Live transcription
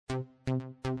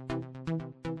Welcome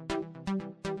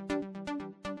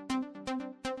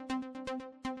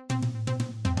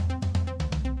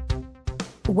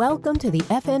to the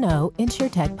FNO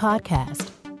InsureTech podcast,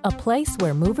 a place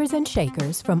where movers and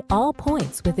shakers from all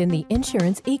points within the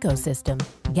insurance ecosystem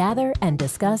gather and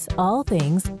discuss all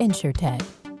things InsureTech.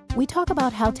 We talk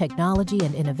about how technology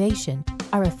and innovation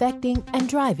are affecting and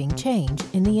driving change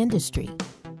in the industry.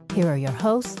 Here are your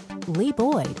hosts,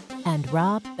 Lloyd and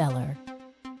Rob Beller.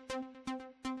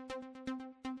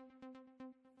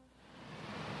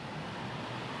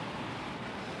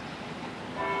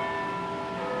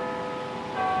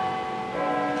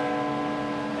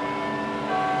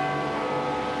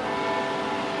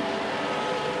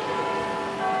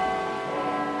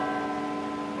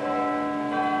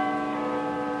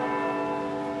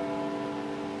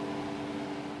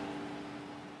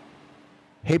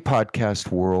 Hey,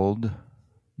 podcast world,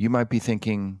 you might be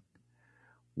thinking,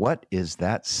 what is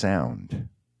that sound?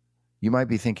 You might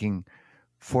be thinking,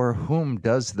 for whom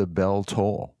does the bell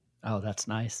toll? Oh, that's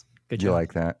nice. Good Do job. you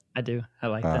like that? I do. I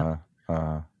like that.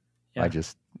 Yeah. I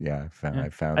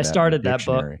found I started that in the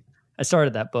book. dictionary. I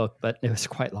started that book, but it was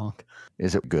quite long.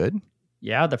 Is it good?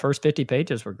 Yeah, the first 50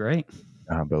 pages were great.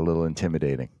 But a little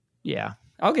intimidating. Yeah,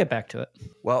 I'll get back to it.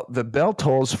 Well, the bell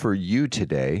tolls for you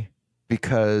today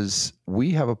because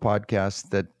we have a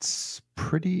podcast that's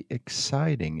pretty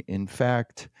exciting. In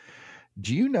fact,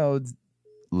 do you know,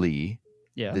 Lee,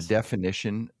 Yes. the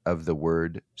definition of the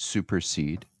word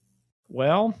supersede?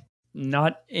 Well,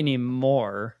 not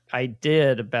anymore. I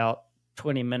did about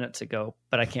 20 minutes ago,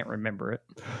 but I can't remember it.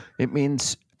 It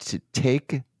means to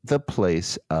take the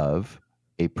place of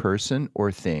a person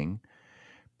or thing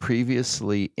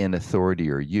previously in authority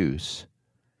or use,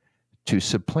 to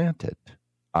supplant it,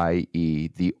 i.e.,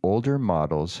 the older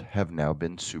models have now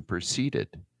been superseded.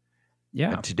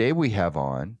 Yeah. And today we have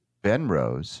on Ben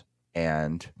Rose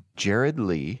and Jerad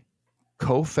Leigh,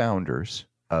 co-founders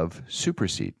of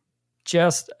Supercede.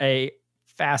 Just a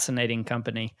fascinating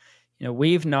company. You know,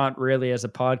 we've not really, as a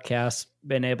podcast,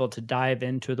 been able to dive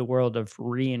into the world of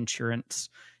reinsurance.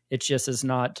 It just has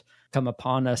not come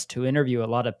upon us to interview a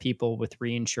lot of people with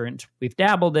reinsurance. We've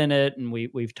dabbled in it and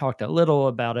we've talked a little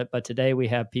about it, but today we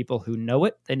have people who know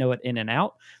it. They know it in and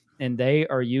out, and they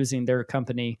are using their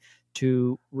company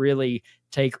to really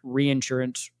take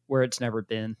reinsurance where it's never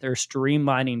been. They're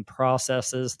streamlining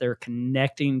processes. They're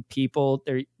connecting people.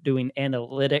 They're doing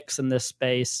analytics in this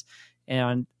space.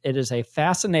 And it is a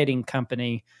fascinating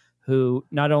company who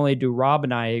not only do Rob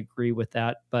and I agree with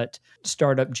that, but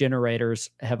startup generators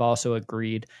have also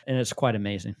agreed. And it's quite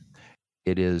amazing.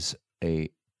 It is a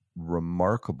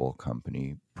remarkable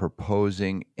company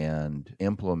proposing and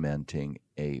implementing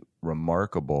a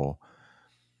remarkable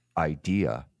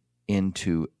idea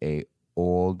into a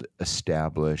old,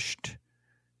 established,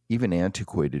 even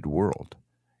antiquated world.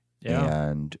 Yeah.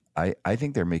 And I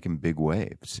think they're making big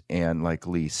waves. And like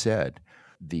Lee said,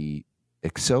 the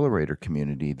accelerator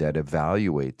community that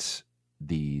evaluates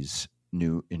these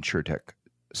new InsureTech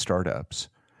startups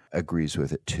agrees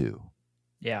with it too.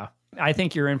 Yeah. I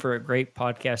think you're in for a great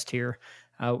podcast here.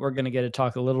 We're going to get to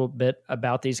talk a little bit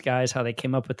about these guys, how they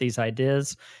came up with these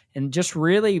ideas, and just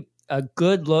really a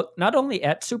good look, not only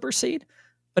at Supercede,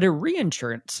 but at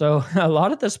reinsurance. So a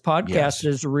lot of this podcast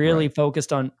is really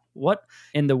focused on what,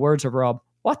 in the words of Rob,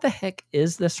 what the heck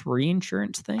is this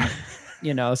reinsurance thing?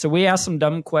 So we asked some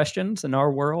dumb questions in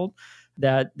our world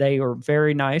that they were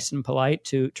very nice and polite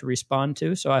to respond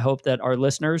to. So I hope that our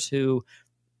listeners who,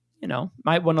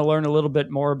 might want to learn a little bit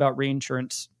more about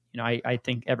reinsurance, I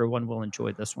think everyone will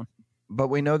enjoy this one. But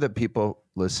we know that people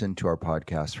listen to our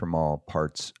podcast from all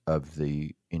parts of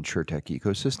the InsureTech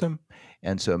ecosystem.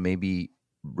 And so maybe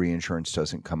reinsurance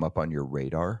doesn't come up on your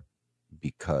radar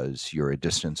because you're a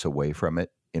distance away from it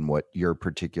in what your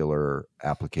particular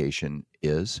application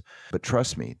is. But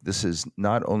trust me, this is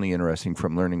not only interesting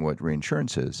from learning what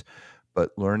reinsurance is,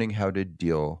 but learning how to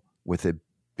deal with a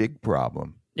big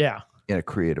problem in a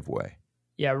creative way.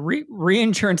 Yeah,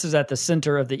 reinsurance is at the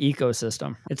center of the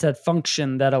ecosystem. It's that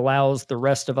function that allows the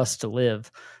rest of us to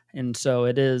live. And so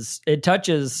it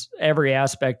touches every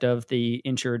aspect of the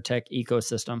InsureTech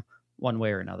ecosystem one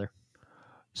way or another.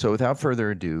 So without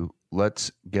further ado,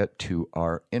 let's get to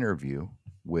our interview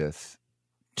with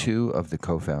two of the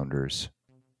co-founders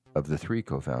of the three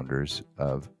co-founders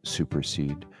of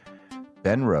Supercede,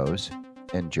 Ben Rose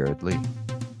and Jerad Leigh.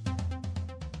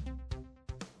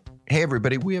 Hey,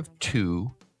 everybody. We have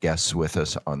two guests with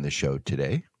us on the show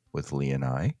today with Lee and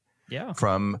I. Yeah.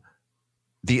 From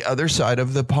the other side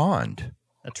of the pond.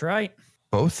 That's right.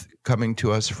 Both coming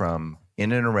to us from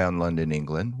in and around London,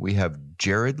 England. We have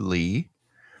Jerad Leigh,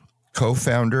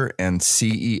 co-founder and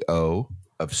CEO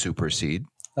of Supercede.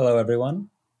 Hello, everyone.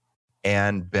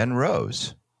 And Ben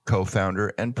Rose,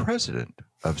 co-founder and president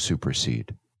of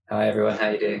Supercede. Hi, everyone. How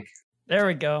you doing? There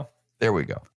we go. There we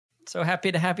go. So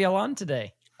happy to have you all on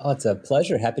today. Oh, it's a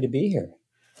pleasure. Happy to be here.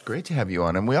 Great to have you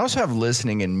on. And we also have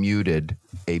listening and muted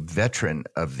a veteran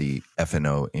of the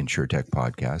F&O InsureTech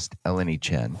podcast, Eleni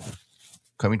Chen,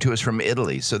 coming to us from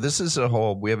Italy. So this is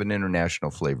we have an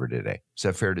international flavor today. Is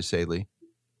that fair to say, Lee?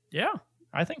 Yeah,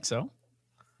 I think so.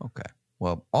 Okay.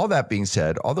 Well, all that being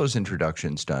said, all those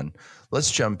introductions done,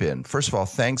 let's jump in. First of all,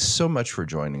 thanks so much for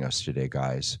joining us today,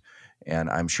 guys.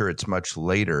 And I'm sure it's much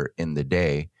later in the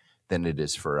day than it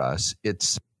is for us.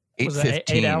 It's 8:15.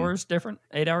 8 hours different?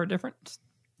 8 hour difference?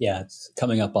 Yeah, it's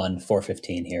coming up on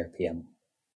 4:15 here p.m.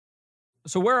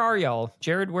 So where are y'all?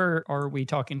 Jerad, where are we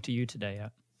talking to you today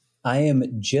at? I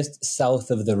am just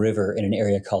south of the river in an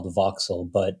area called Vauxhall,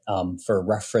 but for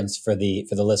reference for the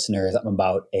listeners, I'm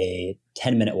about a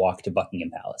 10-minute walk to Buckingham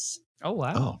Palace. Oh,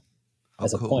 wow.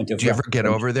 As a cool. point of Do you ever get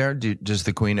over there? Does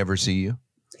the Queen ever see you?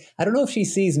 I don't know if she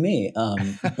sees me,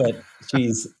 but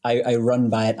I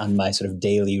run by it on my sort of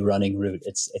daily running route.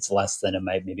 It's less than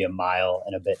maybe a mile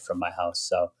and a bit from my house.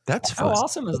 So that's how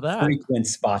awesome is that? Frequent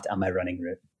spot on my running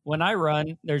route. When I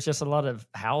run, there's just a lot of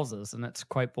houses, and it's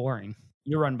quite boring.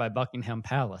 You run by Buckingham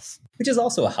Palace, which is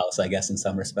also a house, I guess, in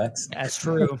some respects. That's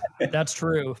true. That's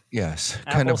true. Yes,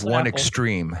 kind of one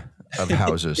extreme of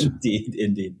houses.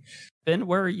 Indeed. Ben,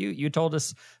 where are you? You told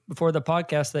us before the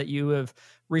podcast that you have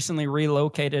recently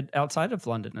relocated outside of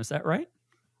London. Is that right?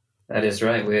 That is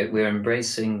right. We're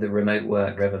embracing the remote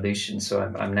work revolution. So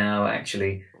I'm now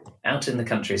actually out in the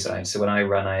countryside. So when I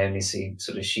run, I only see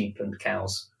sort of sheep and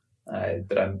cows.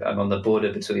 But I'm on the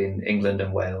border between England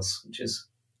and Wales, which is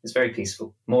very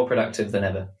peaceful, more productive than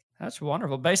ever. That's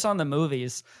wonderful. Based on the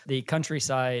movies, the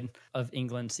countryside of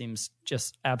England seems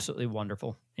just absolutely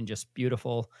wonderful and just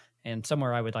beautiful, and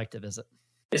somewhere I would like to visit.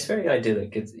 It's very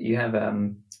idyllic. You have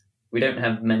we don't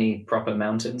have many proper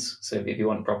mountains, so if you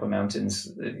want proper mountains,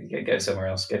 go somewhere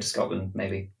else. Go to Scotland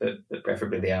maybe, but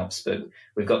preferably the Alps. But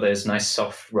we've got those nice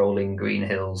soft rolling green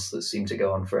hills that seem to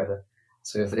go on forever.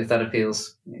 So if that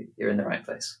appeals, you're in the right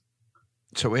place.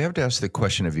 So we have to ask the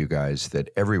question of you guys that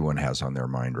everyone has on their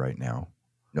mind right now,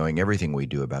 knowing everything we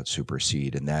do about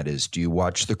Supercede, and that is, do you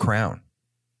watch The Crown?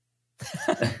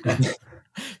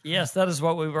 Yes, that is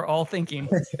what we were all thinking.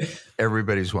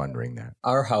 Everybody's wondering that.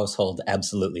 Our household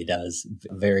absolutely does.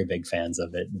 Very big fans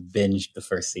of it. Binged the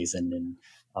first season in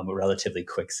a relatively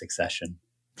quick succession.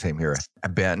 Same here.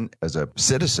 Ben, as a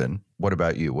citizen, what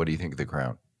about you? What do you think of The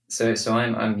Crown? So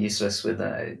I'm useless with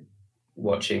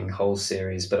watching whole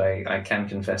series, but I can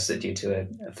confess that due to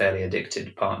a fairly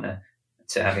addicted partner,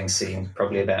 to having seen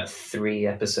probably about 3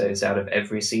 episodes out of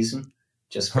every season,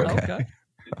 just for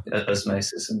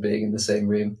osmosis and being in the same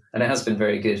room. And it has been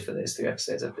very good for those 3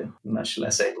 episodes. I've been much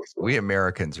less able to. We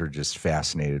Americans are just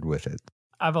fascinated with it.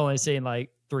 I've only seen like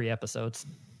 3 episodes.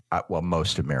 Well,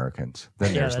 most Americans.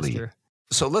 Then there's Lee. True.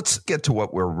 So let's get to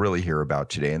what we're really here about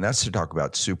today, and that's to talk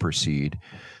about Supercede,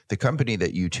 the company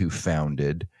that you two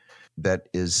founded that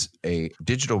is a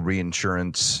digital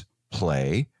reinsurance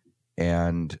play,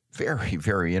 and very,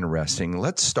 very interesting.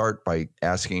 Let's start by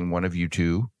asking one of you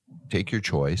two, take your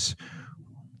choice.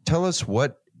 Tell us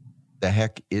what the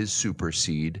heck is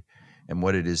Supercede and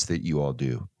what it is that you all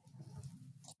do.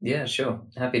 Yeah, sure.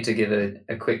 Happy to give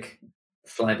a quick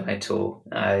flyby tour.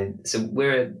 So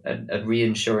we're a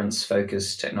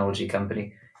reinsurance-focused technology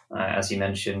company. As you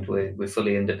mentioned, we're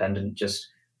fully independent, just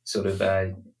sort of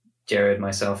Jerad,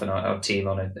 myself, and our team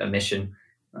on a mission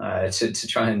to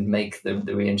try and make the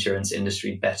reinsurance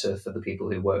industry better for the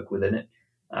people who work within it.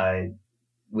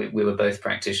 We were both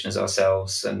practitioners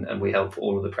ourselves, and we help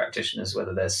all of the practitioners,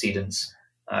 whether they're cedants,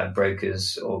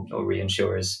 brokers, or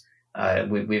reinsurers.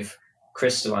 We've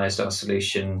crystallized our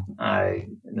solution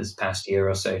in this past year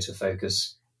or so to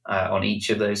focus on each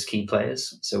of those key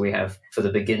players. So we have, for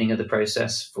the beginning of the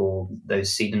process, for those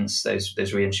cedants,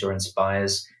 those reinsurance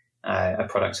buyers, a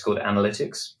product called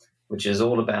Analytics, which is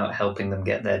all about helping them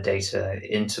get their data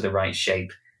into the right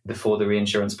shape before the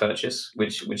reinsurance purchase,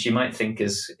 which you might think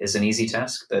is an easy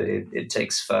task, but it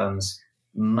takes firms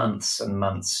months and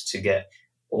months to get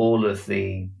all of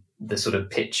the sort of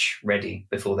pitch ready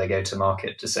before they go to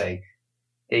market to say,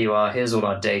 here you are, here's all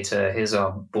our data, here's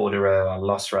our bordereau, our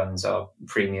loss runs, our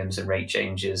premiums and rate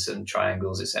changes and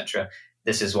triangles, etc.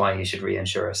 This is why you should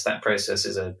reinsure us. That process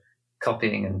is a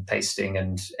copying and pasting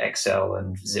and Excel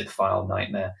and zip file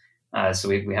nightmare. So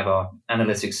we have our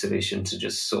analytics solution to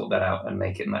just sort that out and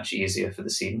make it much easier for the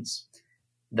cedants.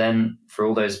 Then for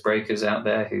all those brokers out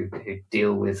there who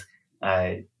deal with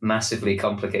massively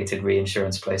complicated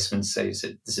reinsurance placements. So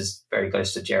this is very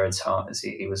close to Jerrad's heart, as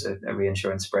he was a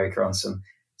reinsurance broker on some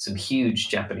huge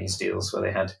Japanese deals where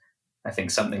they had, I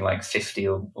think, something like 50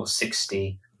 or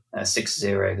 60,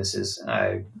 60. This is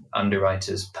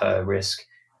underwriters per risk,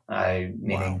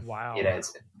 meaning wow.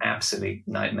 It's an absolute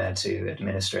nightmare to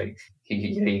administrate.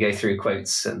 You go through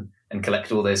quotes and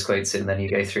collect all those quotes, and then you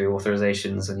go through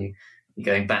authorizations, and you're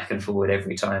going back and forward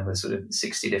every time with sort of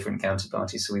 60 different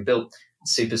counterparties. So we built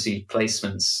Supercede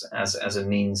placements as a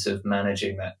means of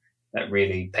managing that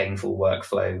really painful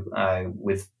workflow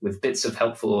with bits of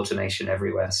helpful automation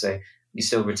everywhere. So you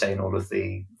still retain all of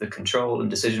the control and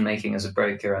decision making as a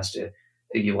broker as to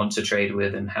who you want to trade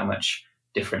with and how much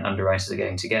different underwriters are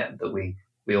going to get. But we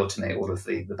automate all of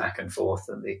the back and forth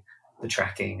and the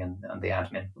tracking and the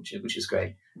admin, which is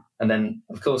great. And then,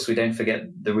 of course, we don't forget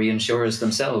the reinsurers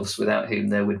themselves, without whom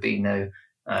there would be no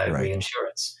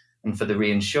reinsurance. And for the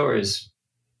reinsurers,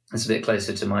 it's a bit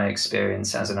closer to my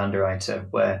experience as an underwriter,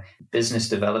 where business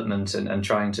development and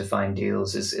trying to find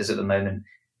deals is at the moment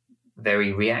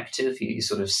very reactive. You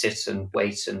sort of sit and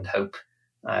wait and hope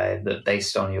that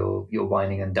based on your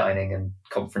wining and dining and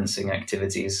conferencing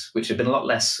activities, which have been a lot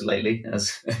less lately,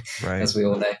 as we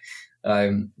all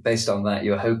know, based on that,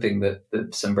 you're hoping that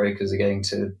some brokers are going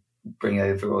to bring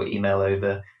over or email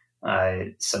over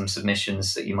some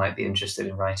submissions that you might be interested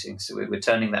in writing. So we're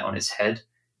turning that on its head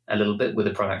a little bit with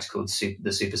a product called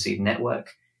the Supercede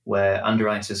Network, where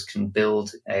underwriters can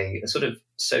build a sort of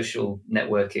social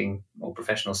networking or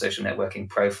professional social networking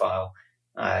profile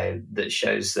that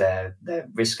shows their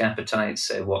risk appetite.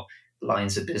 So what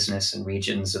lines of business and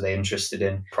regions are they interested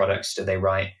in? Products do they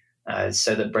write?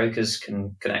 So that brokers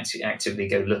can actually actively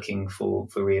go looking for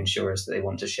reinsurers that they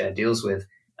want to share deals with.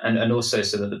 And also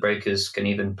so that the brokers can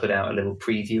even put out a little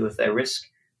preview of their risk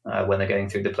when they're going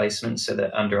through the placement, so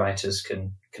that underwriters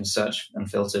can search and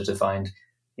filter to find,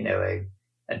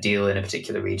 a deal in a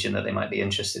particular region that they might be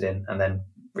interested in, and then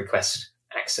request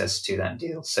access to that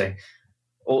deal. So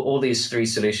all these three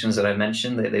solutions that I've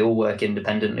mentioned, they all work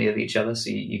independently of each other. So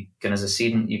you can, as a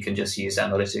cedent, you can just use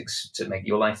analytics to make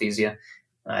your life easier.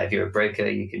 If you're a broker,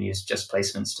 you can use just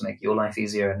placements to make your life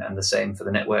easier, and the same for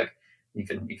the network. You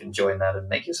can join that and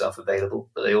make yourself available.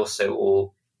 But they also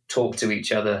all talk to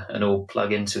each other and all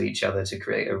plug into each other to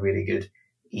create a really good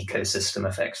ecosystem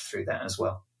effect through that as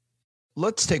well.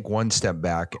 Let's take one step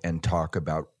back and talk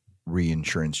about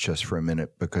reinsurance just for a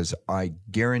minute, because I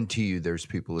guarantee you there's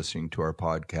people listening to our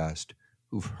podcast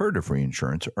who've heard of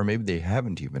reinsurance, or maybe they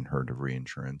haven't even heard of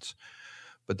reinsurance,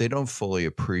 but they don't fully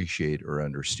appreciate or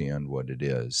understand what it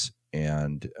is.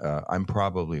 And I'm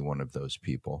probably one of those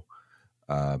people.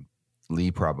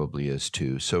 Lee probably is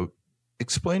too. So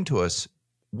explain to us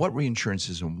what reinsurance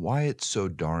is and why it's so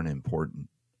darn important.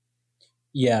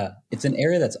 Yeah, it's an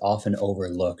area that's often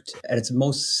overlooked. At its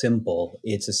most simple,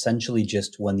 it's essentially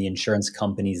just when the insurance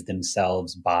companies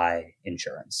themselves buy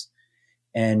insurance.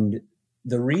 And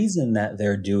the reason that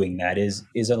they're doing that is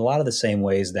in a lot of the same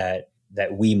ways that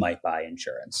we might buy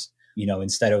insurance.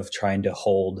 Instead of trying to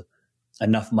hold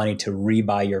enough money to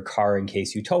rebuy your car in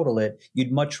case you total it,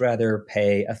 you'd much rather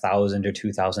pay $1,000 or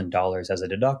 $2,000 as a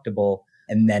deductible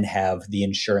and then have the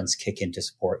insurance kick in to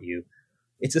support you.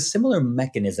 It's a similar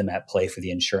mechanism at play for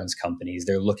the insurance companies.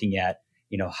 They're looking at,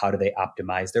 how do they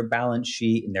optimize their balance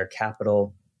sheet and their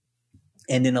capital?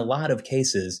 And in a lot of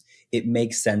cases, it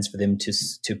makes sense for them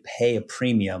to pay a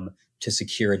premium to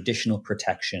secure additional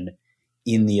protection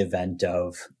in the event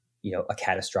of, a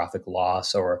catastrophic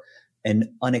loss or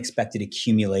an unexpected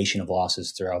accumulation of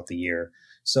losses throughout the year.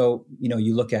 So,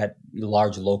 you look at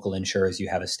large local insurers, you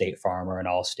have a State Farm or an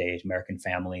Allstate, American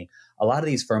Family. A lot of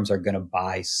these firms are going to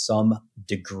buy some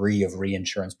degree of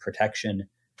reinsurance protection.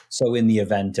 So in the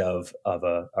event of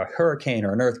a hurricane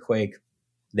or an earthquake,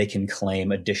 they can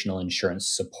claim additional insurance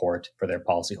support for their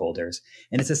policyholders.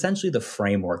 And it's essentially the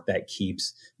framework that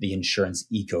keeps the insurance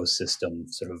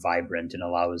ecosystem sort of vibrant and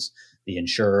allows the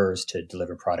insurers to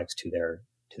deliver products to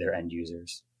their end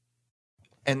users.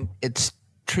 And it's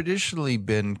traditionally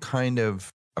been kind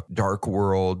of a dark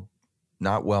world,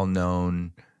 not well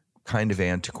known, kind of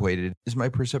antiquated. Is my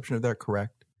perception of that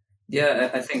correct?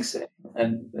 Yeah, I think so.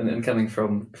 And coming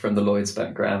from the Lloyd's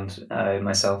background,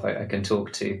 myself, I can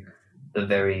talk to the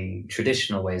very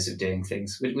traditional ways of doing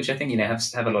things, which I think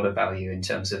have a lot of value in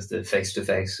terms of the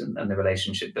face-to-face and the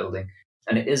relationship building.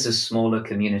 And it is a smaller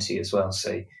community as well.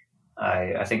 So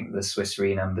I think the Swiss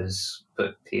Re numbers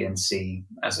put P&C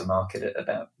as a market at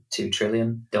about $2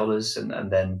 trillion,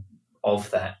 and then of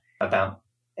that, about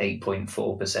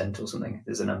 8.4% or something.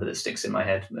 There's a number that sticks in my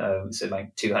head. So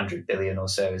like 200 billion or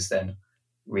so is then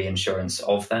reinsurance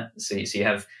of that. So you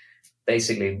have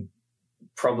basically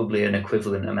probably an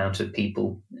equivalent amount of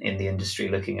people in the industry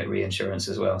looking at reinsurance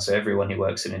as well. So everyone who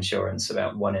works in insurance,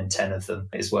 about 1 in 10 of them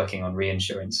is working on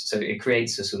reinsurance. So it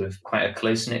creates a sort of quite a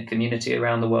close-knit community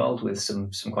around the world with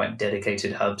some quite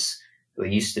dedicated hubs who are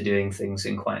used to doing things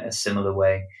in quite a similar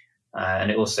way. And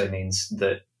it also means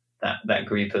that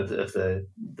group of the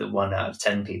 1 out of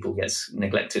 10 people gets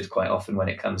neglected quite often when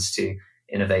it comes to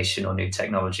innovation or new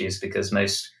technologies, because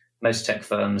most tech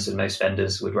firms and most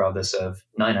vendors would rather serve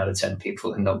 9 out of 10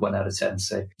 people and not 1 out of 10.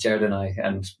 So Jerad and I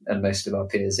and most of our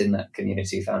peers in that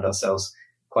community found ourselves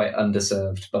quite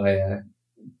underserved by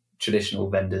traditional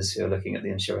vendors who are looking at the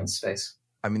insurance space.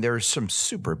 I mean, there are some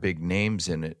super big names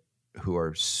in it who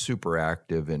are super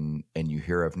active, and you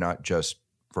hear of not just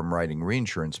from writing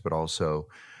reinsurance, but also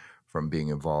from being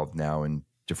involved now in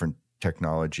different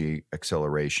technology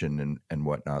acceleration and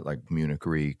whatnot, like Munich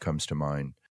Re comes to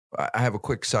mind. I have a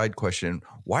quick side question.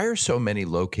 Why are so many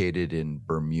located in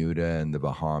Bermuda and the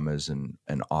Bahamas and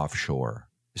offshore?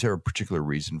 Is there a particular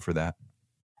reason for that?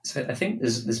 So I think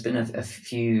there's been a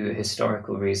few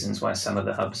historical reasons why some of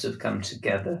the hubs have come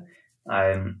together.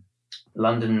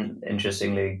 London,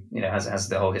 interestingly, has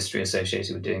the whole history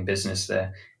associated with doing business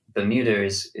there. Bermuda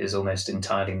is almost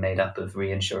entirely made up of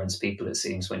reinsurance people. It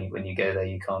seems when you go there,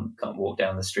 you can't walk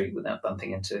down the street without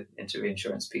bumping into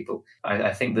reinsurance people.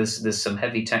 I think there's some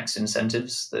heavy tax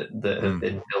incentives that have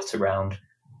been built around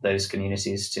those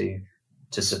communities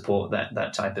to support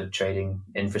that type of trading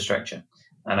infrastructure.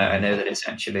 And I know that it's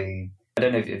actually, I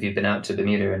don't know if you've been out to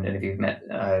Bermuda and if you've met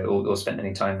or spent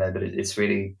any time there, but it's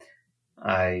really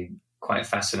quite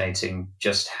fascinating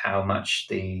just how much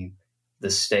the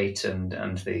state and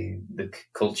the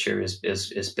culture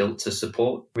is built to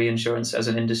support reinsurance as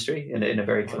an industry in a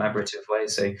very collaborative way.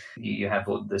 So you have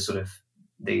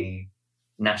the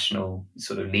national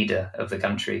sort of leader of the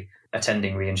country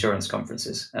attending reinsurance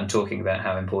conferences and talking about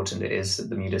how important it is that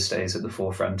Bermuda stays at the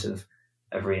forefront of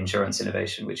reinsurance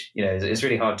innovation, which is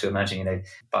really hard to imagine.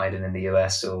 Biden in the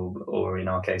US or in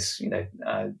our case,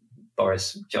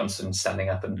 Boris Johnson standing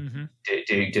up and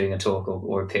doing a talk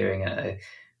or appearing at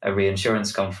a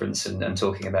reinsurance conference and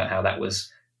talking about how that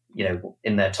was,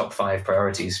 in their top 5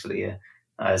 priorities for the year.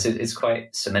 So it's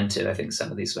quite cemented, I think,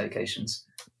 some of these locations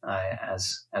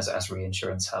as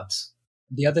reinsurance hubs.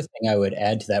 The other thing I would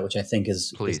add to that, which I think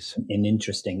is an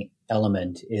interesting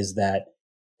element, is that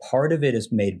part of it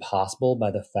is made possible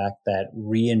by the fact that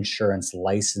reinsurance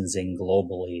licensing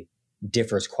globally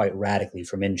differs quite radically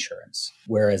from insurance.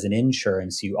 Whereas in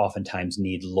insurance, you oftentimes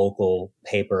need local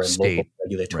paper and local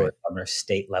regulatory or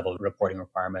state level reporting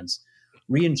requirements.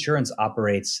 Reinsurance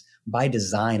operates by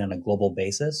design on a global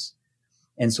basis.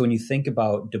 And so when you think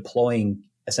about deploying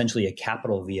essentially a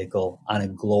capital vehicle on a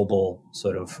global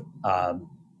sort of, on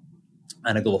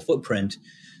a global footprint,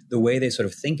 the way they sort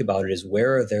of think about it is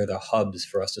where are there the hubs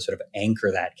for us to sort of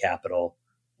anchor that capital,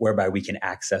 whereby we can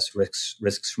access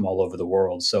risks from all over the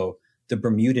world. So the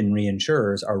Bermudan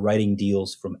reinsurers are writing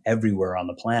deals from everywhere on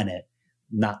the planet,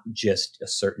 not just a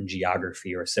certain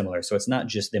geography or similar. So it's not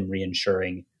just them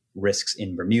reinsuring risks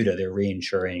in Bermuda. They're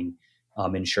reinsuring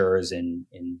insurers in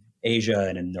Asia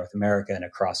and in North America and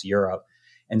across Europe.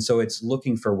 And so it's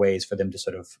looking for ways for them to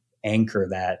sort of anchor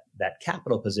that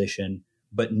capital position,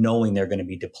 but knowing they're going to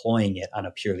be deploying it on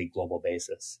a purely global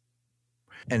basis.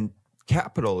 And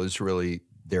capital is really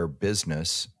their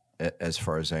business, as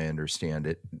far as I understand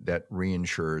it, that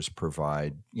reinsurers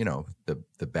provide,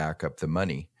 the backup, the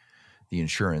money, the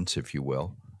insurance, if you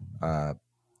will,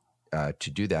 to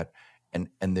do that. And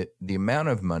the amount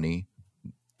of money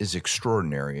is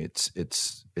extraordinary.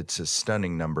 It's a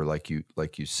stunning number, like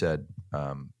you said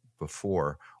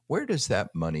before. Where does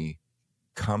that money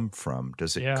come from?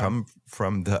 Does it come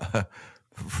from the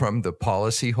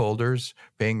policyholders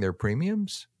paying their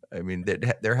premiums? I mean,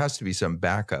 there has to be some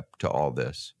backup to all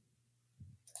this.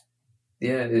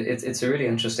 Yeah, it's a really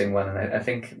interesting one, and I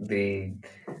think the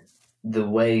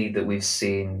way that we've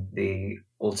seen the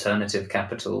alternative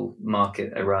capital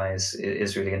market arise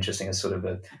is really interesting as sort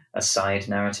of a side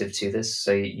narrative to this.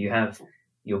 So you have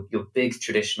your big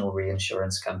traditional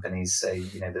reinsurance companies, say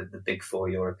the big 4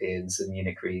 Europeans, the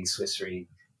Munich Re, Swiss Re,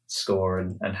 SCOR,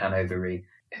 and Hanover Re,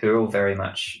 who are all very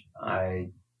much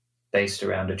based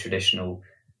around a traditional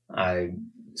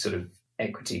sort of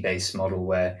equity-based model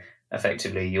where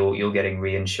effectively you're getting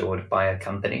reinsured by a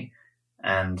company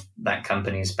and that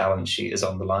company's balance sheet is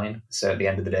on the line. So at the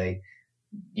end of the day,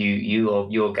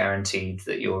 you're guaranteed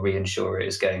that your reinsurer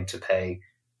is going to pay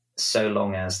so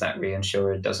long as that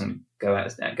reinsurer doesn't go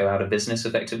out of business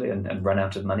effectively and run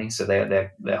out of money. So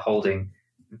they're holding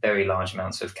very large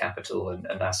amounts of capital and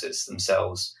assets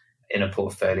themselves in a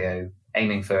portfolio,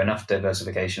 aiming for enough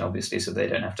diversification, obviously, so they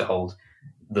don't have to hold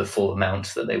the full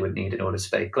amount that they would need in order to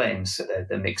pay claims. So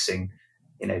they're mixing,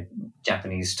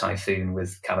 Japanese typhoon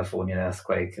with Californian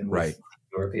earthquake and with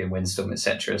European windstorm,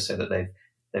 etc., so that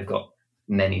they've got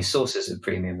many sources of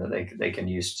premium that they can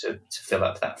use to fill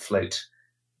up that float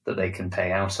that they can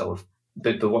pay out of.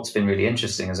 But what's been really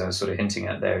interesting, as I was sort of hinting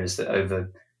at there, is that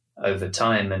over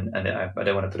time, and I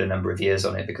don't want to put a number of years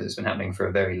on it because it's been happening for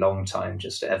a very long time,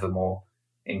 just ever more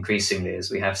increasingly, as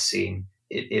we have seen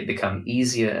it become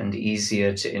easier and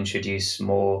easier to introduce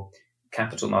more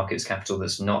capital markets capital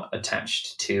that's not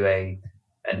attached to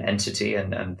an entity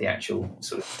and the actual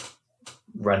sort of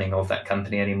running of that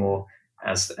company anymore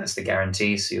as the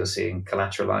guarantee. So you're seeing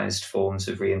collateralized forms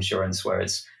of reinsurance where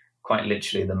it's quite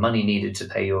literally the money needed to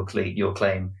pay your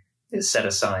claim is set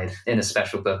aside in a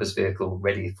special purpose vehicle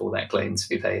ready for that claim to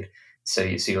be paid. So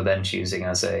you're then choosing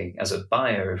as a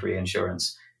buyer of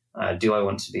reinsurance, do I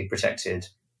want to be protected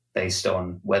based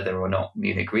on whether or not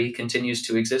Munich Re continues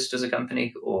to exist as a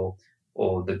company, or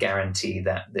the guarantee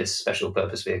that this special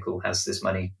purpose vehicle has this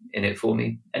money in it for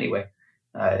me anyway?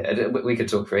 We could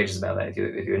talk for ages about that if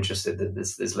you're interested.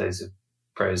 There's loads of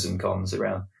pros and cons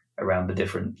around the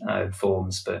different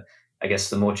forms, but I guess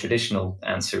the more traditional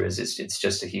answer is it's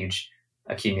just a huge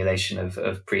accumulation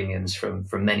of premiums from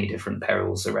many different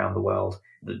perils around the world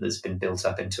that's been built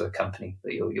up into a company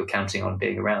that you're counting on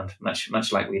being around,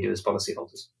 much like we do as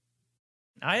policyholders.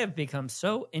 I have become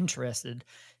so interested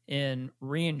in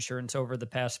reinsurance over the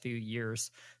past few years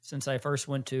since I first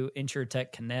went to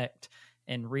InsureTech Connect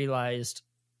and realized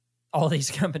all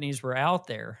these companies were out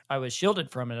there. I was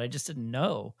shielded from it. I just didn't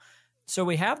know. So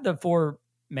we have the 4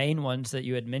 main ones that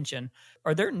you had mentioned.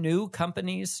 Are there new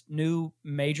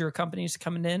major companies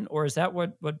coming in, or is that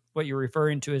what you're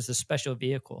referring to as a special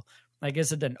vehicle? Like,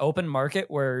 is it an open market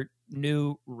where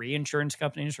new reinsurance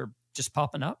companies are just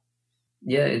popping up?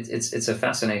 Yeah, it's a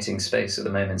fascinating space at the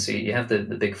moment. So you have the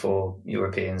big 4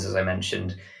 Europeans, as I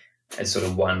mentioned, as sort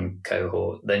of one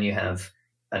cohort. Then you have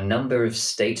a number of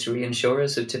state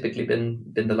reinsurers have typically been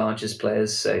the largest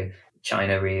players. So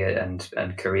China Re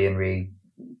and Korean Re,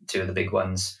 2 of the big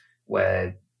ones,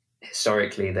 where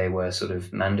historically they were sort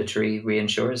of mandatory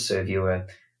reinsurers. So if you were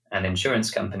an insurance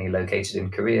company located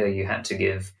in Korea, you had to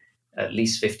give at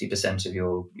least 50% of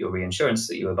your reinsurance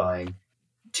that you were buying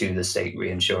to the state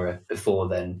reinsurer before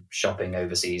then shopping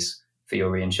overseas for your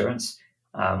reinsurance.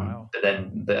 Wow. But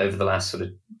over the last sort of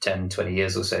 10, 20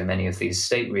 years or so, many of these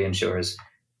state reinsurers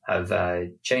have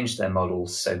changed their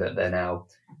models so that they're now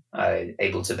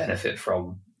able to benefit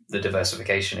from the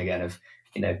diversification again of,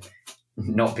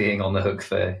 not being on the hook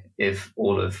for if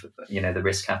all of, the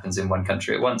risk happens in one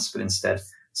country at once, but instead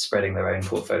spreading their own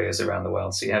portfolios around the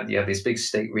world. So you have these big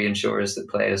state reinsurers that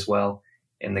play as well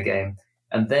in the game.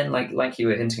 And then, like you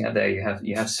were hinting at there,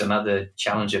 you have some other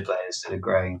challenger players that are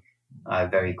growing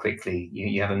very quickly.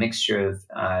 You have a mixture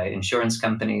of insurance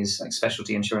companies, like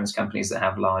specialty insurance companies that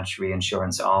have large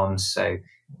reinsurance arms. So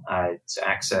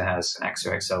AXA has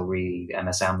AXA XL Re,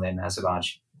 MS Amlin has a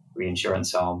large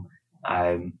reinsurance arm,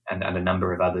 and a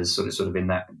number of others sort of in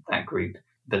that group.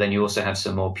 But then you also have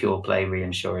some more pure play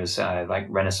reinsurers like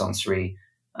Renaissance Re,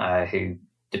 who,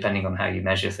 depending on how you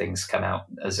measure things, come out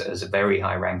as a very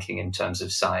high ranking in terms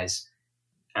of size.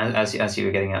 As you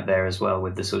were getting at there as well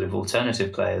with the sort of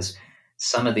alternative players,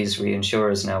 some of these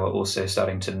reinsurers now are also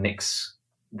starting to mix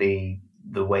the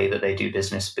way that they do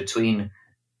business between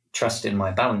trust in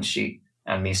my balance sheet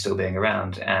and me still being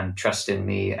around, and trust in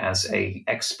me as a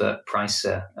expert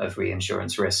pricer of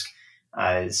reinsurance risk.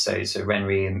 So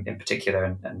RenRe in particular,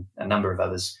 and a number of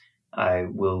others,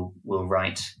 will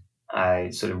write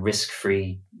sort of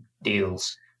risk-free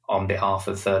deals on behalf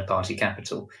of third-party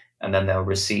capital, and then they'll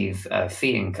receive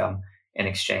fee income in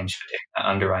exchange for doing that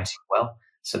underwriting well.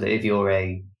 So that if you're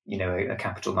a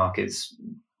capital markets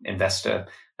investor,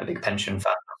 a big pension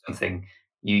fund or something,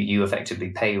 you effectively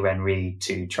pay RenRe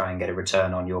to try and get a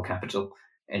return on your capital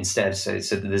instead. So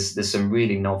there's some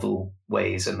really novel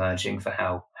ways emerging for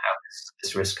how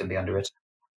this risk can be underwritten.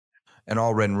 And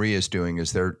all RenRe is doing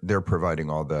is they're providing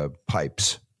all the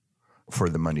pipes for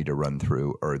the money to run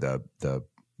through, or the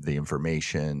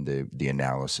information, the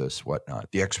analysis,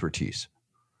 whatnot, the expertise,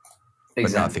 Exactly.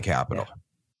 but not the capital.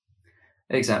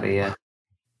 Yeah. Exactly. Yeah.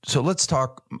 So let's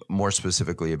talk more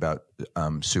specifically about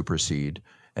Supercede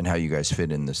and how you guys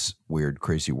fit in this weird,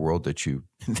 crazy world that you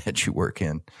work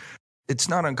in. It's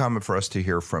not uncommon for us to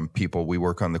hear from people. We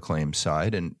work on the claims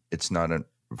side, and it's not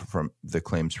from the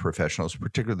claims professionals,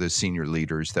 particularly the senior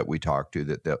leaders that we talk to,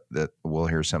 that we'll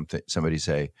hear somebody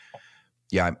say,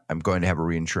 yeah, I'm going to have a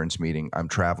reinsurance meeting. I'm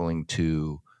traveling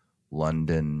to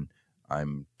London.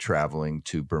 I'm traveling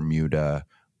to Bermuda.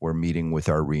 we're meeting with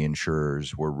our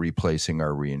reinsurers, we're replacing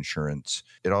our reinsurance.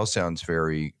 It all sounds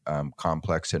very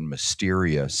complex and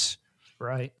mysterious.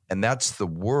 Right. And that's the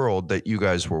world that you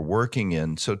guys were working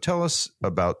in. So tell us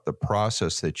about the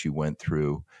process that you went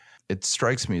through. It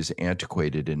strikes me as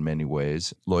antiquated in many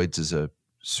ways. Lloyd's is a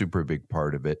super big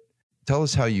part of it. Tell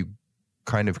us how you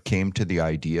kind of came to the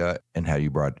idea and how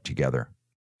you brought it together.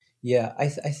 Yeah, I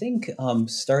think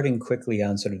starting quickly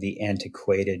on sort of the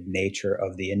antiquated nature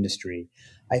of the industry,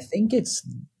 I think it's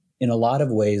in a lot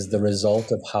of ways the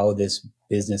result of how this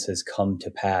business has come to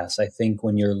pass. I think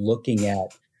when you're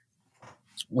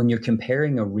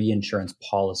comparing a reinsurance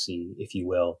policy, if you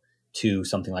will, to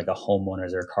something like a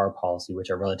homeowner's or a car policy,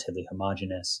 which are relatively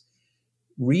homogenous,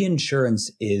 reinsurance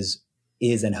is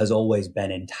and has always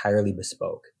been entirely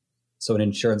bespoke. So an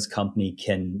insurance company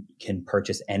can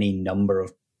purchase any number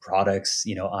of products,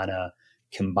 on a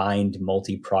combined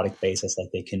multi-product basis, like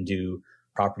they can do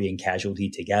property and casualty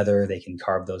together. They can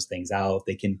carve those things out.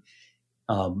 They can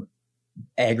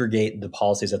aggregate the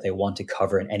policies that they want to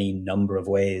cover in any number of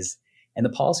ways. And the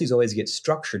policies always get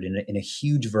structured in a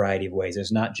huge variety of ways.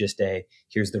 There's not just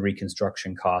here's the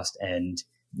reconstruction cost and,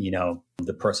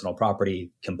 the personal property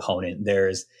component.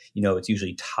 There's, it's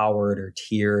usually towered or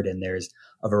tiered, and there's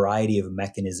a variety of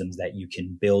mechanisms that you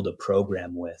can build a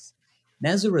program with.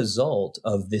 And as a result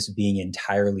of this being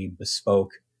entirely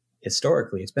bespoke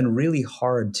historically, it's been really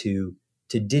hard to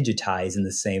digitize in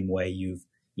the same way you've,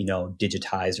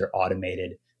 digitized or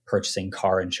automated purchasing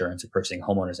car insurance or purchasing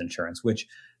homeowners insurance, which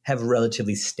have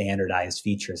relatively standardized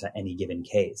features at any given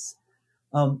case.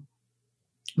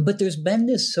 But there's been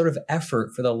this sort of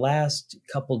effort for the last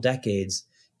couple decades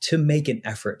to make an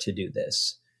effort to do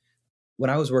this. When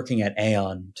I was working at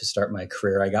Aon to start my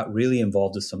career, I got really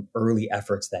involved with some early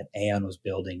efforts that Aon was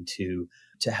building to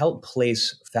help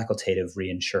place facultative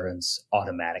reinsurance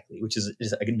automatically, which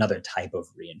is another type of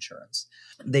reinsurance.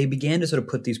 They began to sort of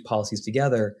put these policies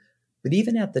together, but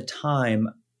even at the time,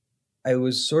 I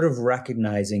was sort of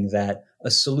recognizing that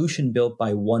a solution built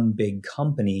by one big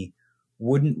company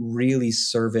wouldn't really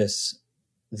service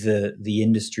the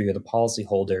industry or the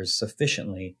policyholders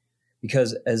sufficiently,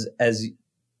 because as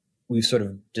we've sort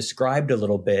of described a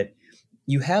little bit,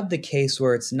 you have the case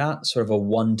where it's not sort of a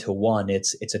one-to-one,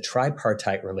 it's a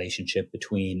tripartite relationship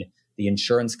between the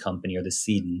insurance company or the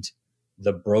cedent,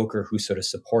 the broker who sort of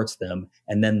supports them,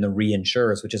 and then the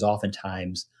reinsurers, which is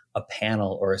oftentimes a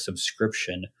panel or a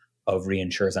subscription of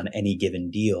reinsurers on any given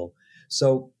deal.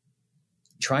 So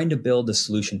trying to build a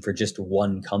solution for just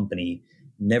one company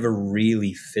never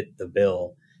really fit the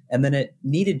bill. And then it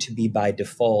needed to be by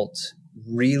default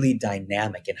really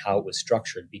dynamic in how it was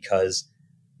structured, because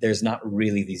there's not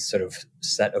really these sort of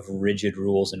set of rigid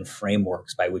rules and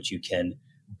frameworks by which you can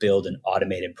build an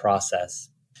automated process.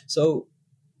 So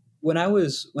when I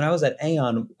was at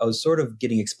Aon, I was sort of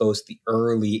getting exposed to the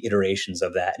early iterations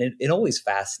of that, and it always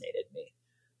fascinated me.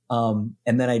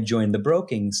 And then I joined the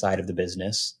broking side of the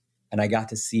business, and I got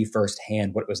to see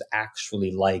firsthand what it was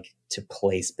actually like to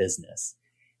place business.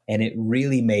 And it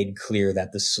really made clear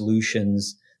that the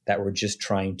solutions that were just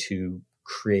trying to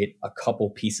create a couple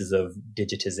pieces of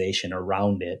digitization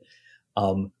around it,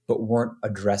 but weren't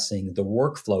addressing the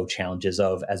workflow challenges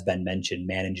of, as Ben mentioned,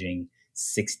 managing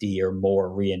 60 or more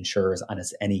reinsurers on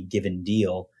any given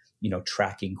deal,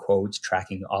 tracking quotes,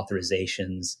 tracking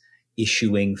authorizations,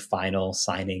 issuing final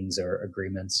signings or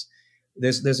agreements.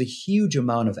 There's a huge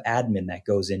amount of admin that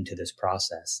goes into this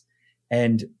process.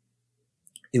 And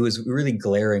it was really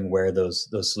glaring where those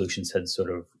solutions had sort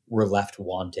of were left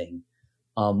wanting.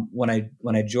 When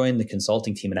I joined the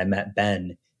consulting team and I met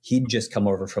Ben, he'd just come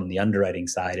over from the underwriting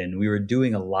side, and we were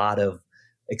doing a lot of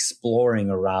exploring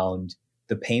around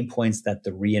the pain points that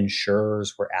the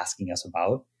reinsurers were asking us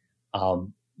about.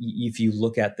 If you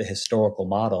look at the historical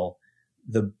model,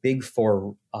 the big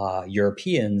four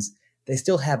Europeans, they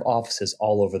still have offices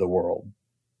all over the world.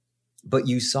 But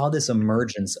you saw this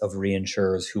emergence of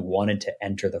reinsurers who wanted to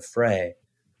enter the fray,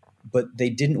 but they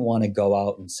didn't want to go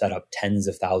out and set up tens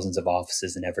of thousands of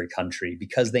offices in every country,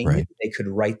 because they knew they could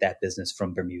write that business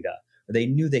from Bermuda, or they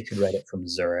knew they could write it from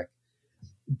Zurich.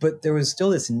 But there was still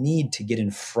this need to get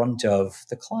in front of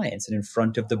the clients and in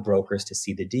front of the brokers to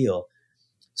see the deal.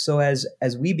 So as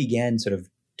we began sort of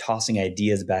tossing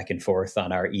ideas back and forth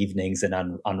on our evenings and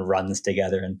on runs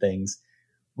together and things,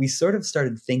 we sort of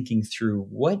started thinking through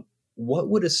what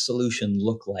would a solution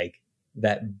look like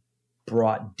that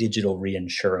brought digital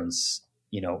reinsurance,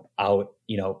 out,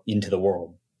 into the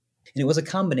world. And it was a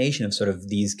combination of sort of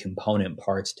these component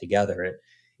parts together.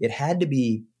 It had to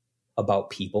be about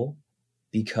people,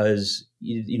 because,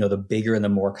 the bigger and the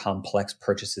more complex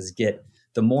purchases get,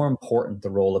 the more important the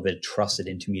role of a trusted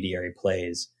intermediary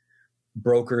plays.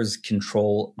 Brokers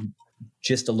control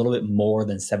just a little bit more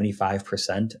than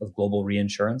 75% of global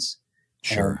reinsurance.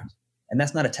 Sure. And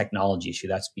that's not a technology issue.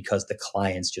 That's because the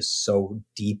clients just so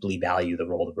deeply value the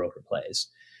role the broker plays.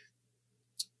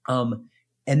 And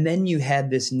then you had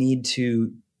this need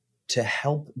to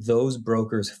help those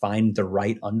brokers find the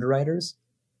right underwriters,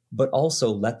 but also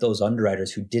let those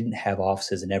underwriters who didn't have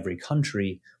offices in every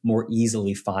country more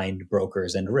easily find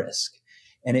brokers and risk.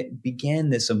 And it began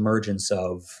this emergence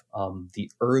of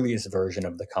the earliest version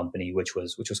of the company, which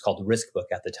was called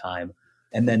Riskbook at the time.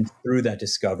 And then through that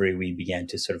discovery, we began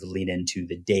to sort of lean into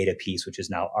the data piece, which is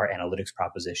now our analytics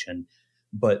proposition.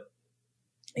 But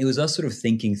it was us sort of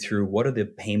thinking through what are the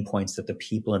pain points that the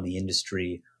people in the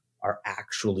industry are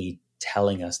actually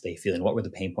telling us they feel, and what were the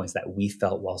pain points that we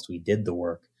felt whilst we did the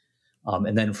work.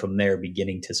 And then from there,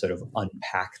 beginning to sort of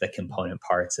unpack the component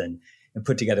parts and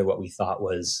put together what we thought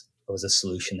was a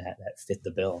solution that fit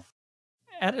the bill.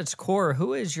 At its core,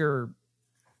 who is your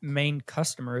main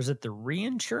customer? Is it the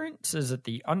reinsurance? Is it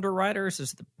the underwriters?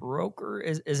 Is it the broker?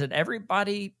 Is it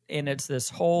everybody? And it's this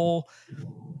whole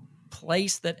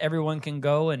place that everyone can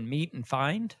go and meet and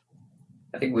find?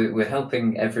 I think we're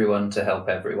helping everyone to help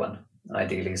everyone,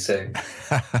 ideally. So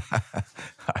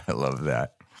I love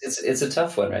that. It's a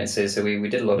tough one, right? So we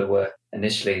did a lot of work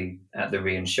initially at the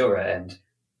reinsurer end,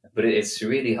 but it's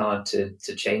really hard to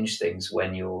change things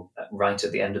when you're right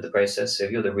at the end of the process. So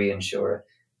if you're the reinsurer,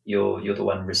 you're the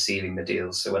one receiving the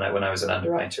deals. So when I was an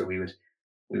underwriter, we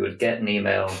would get an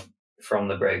email from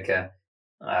the broker,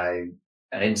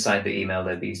 and inside the email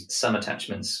there'd be some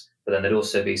attachments, but then there'd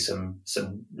also be some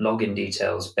login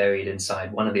details buried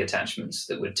inside one of the attachments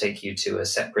that would take you to a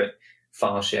separate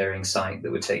file sharing site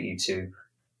that would take you to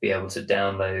be able to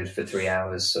download for 3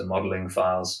 hours some modeling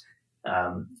files.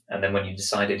 And then when you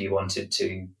decided you wanted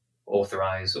to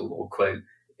authorize or quote,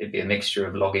 it'd be a mixture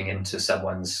of logging into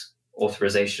someone's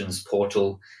authorizations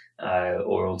portal,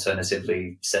 or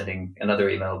alternatively sending another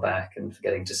email back and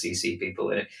forgetting to CC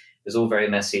people. And it was all very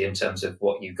messy in terms of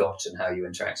what you got and how you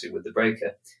interacted with the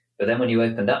broker. But then when you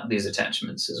opened up these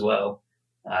attachments as well,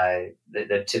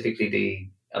 there'd typically be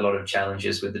a lot of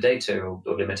challenges with the data or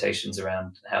limitations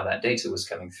around how that data was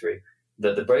coming through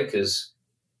that the brokers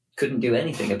couldn't do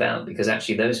anything about, because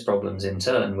actually those problems in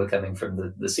turn were coming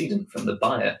from the cedent, from the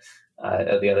buyer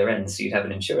at the other end. So you'd have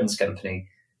an insurance company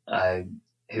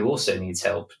who also needs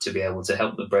help to be able to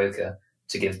help the broker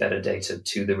to give better data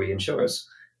to the reinsurers.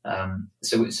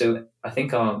 So I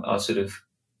think our sort of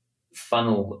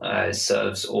funnel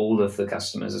serves all of the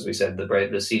customers, as we said,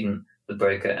 the cedent, the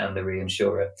broker, and the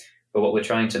reinsurer. But what we're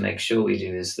trying to make sure we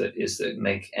do is that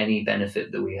make any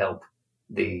benefit that we help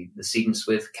the cedents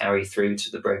with carry through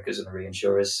to the brokers and the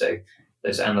reinsurers. So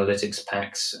those analytics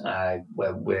packs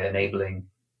where we're enabling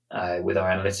with our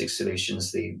analytics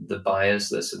solutions the buyers,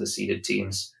 the ceded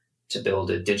teams, to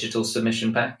build a digital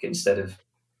submission pack instead of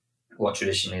what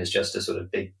traditionally is just a sort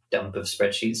of big dump of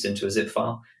spreadsheets into a zip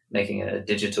file, making it a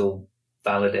digital,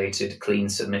 validated, clean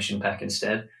submission pack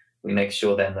instead. We make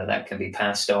sure then that can be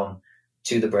passed on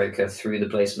to the broker through the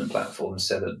placement platform,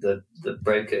 so that the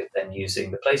broker then using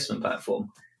the placement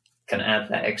platform can add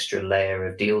that extra layer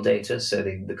of deal data. So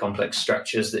the complex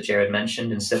structures that Jerad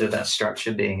mentioned, instead of that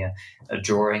structure being a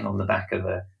drawing on the back of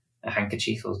a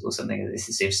handkerchief or something, it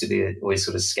seems to be always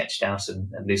sort of sketched out and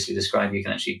loosely described. You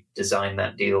can actually design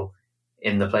that deal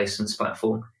in the placements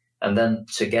platform. And then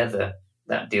together,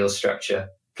 that deal structure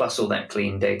plus all that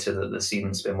clean data that the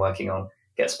cedent's been working on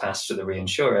gets passed to the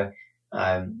reinsurer,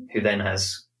 who then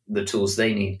has the tools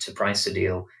they need to price a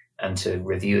deal and to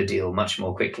review a deal much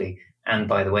more quickly. And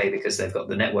by the way, because they've got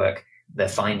the network, they're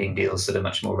finding deals that are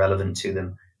much more relevant to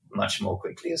them much more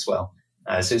quickly as well.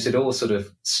 So it all sort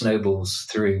of snowballs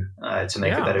through to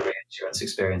make a better reinsurance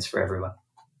experience for everyone.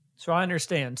 So I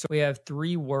understand. So we have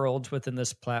 3 worlds within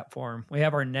this platform. We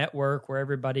have our network where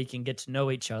everybody can get to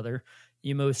know each other.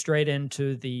 You move straight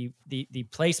into the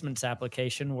placements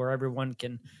application where everyone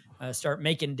can start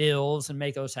making deals and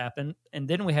make those happen. And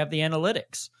then we have the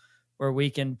analytics where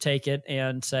we can take it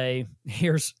and say,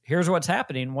 here's what's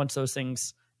happening once those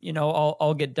things,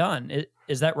 all get done.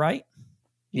 Is that right?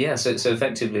 Yeah. So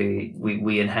effectively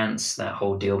we enhance that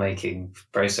whole deal making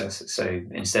process. So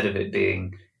instead of it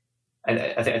being,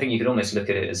 I think you could almost look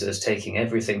at it as taking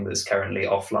everything that's currently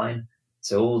offline.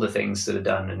 So all the things that are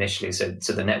done initially. So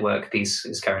the network piece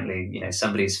is currently,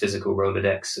 somebody's physical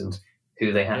Rolodex and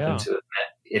who they happen to have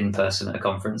met in person at a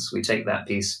conference. We take that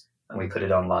piece and we put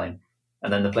it online.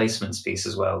 And then the placements piece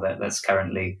as well, that's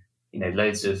currently,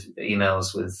 loads of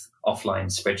emails with offline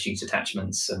spreadsheet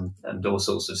attachments and all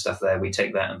sorts of stuff there. We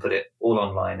take that and put it all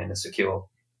online in a secure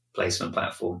placement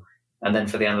platform. And then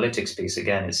for the analytics piece,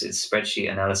 again, it's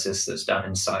spreadsheet analysis that's done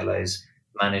in silos,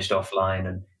 managed offline,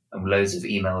 and loads of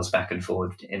emails back and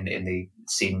forward in the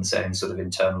Seed's own sort of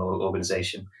internal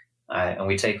organization. And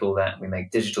we take all that, we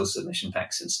make digital submission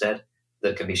packs instead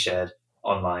that can be shared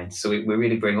online. So we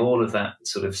really bring all of that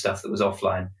sort of stuff that was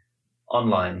offline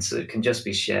online, so it can just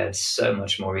be shared so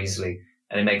much more easily.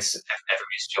 And it makes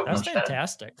everybody's job That's much better.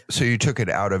 fantastic. So you took it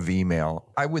out of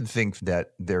email. I would think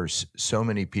that there's so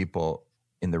many people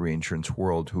in the reinsurance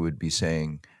world who would be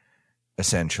saying,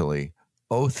 essentially,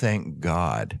 oh, thank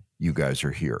God you guys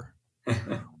are here.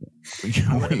 I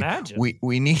would imagine.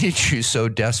 We needed you so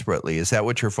desperately. Is that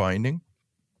what you're finding?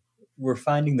 We're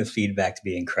finding the feedback to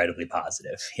be incredibly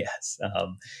positive. Yes.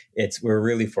 We're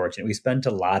really fortunate. We spent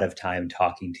a lot of time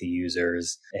talking to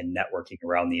users and networking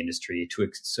around the industry to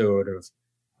sort of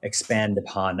expand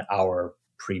upon our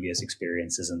previous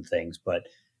experiences and things. But,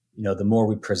 the more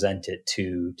we present it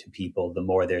to people, the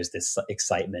more there's this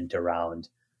excitement around,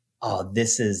 oh,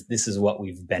 this is what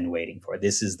we've been waiting for.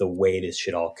 This is the way this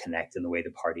should all connect and the way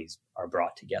the parties are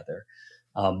brought together.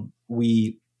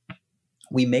 We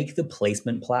make the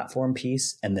placement platform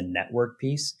piece and the network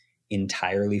piece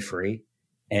entirely free.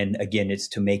 And again, it's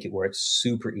to make it where it's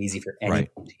super easy for anyone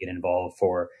to get involved.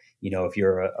 For, if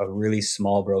you're a really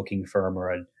small broking firm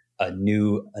or a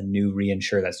new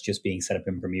reinsurer that's just being set up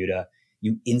in Bermuda,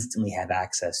 you instantly have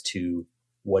access to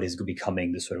what is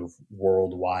becoming the sort of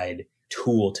worldwide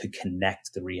tool to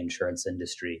connect the reinsurance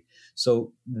industry.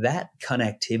 So that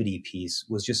connectivity piece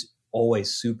was just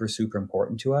always super, super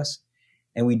important to us.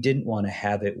 And we didn't want to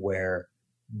have it where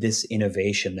this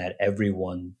innovation that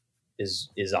everyone is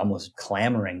almost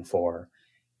clamoring for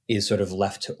is sort of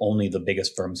left to only the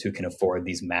biggest firms who can afford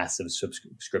these massive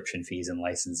subscription fees and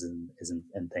licenses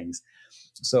and things.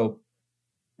 So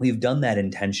we've done that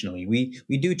intentionally.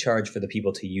 We do charge for the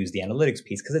people to use the analytics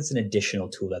piece because it's an additional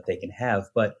tool that they can have.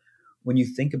 But when you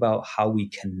think about how we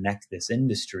connect this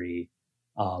industry,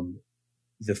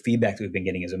 the feedback that we've been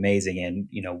getting is amazing. And,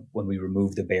 when we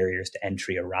remove the barriers to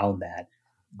entry around that,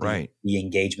 the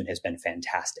engagement has been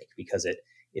fantastic because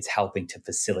it's helping to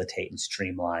facilitate and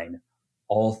streamline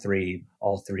all three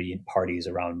parties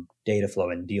around data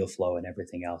flow and deal flow and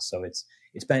everything else. So it's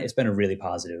been a really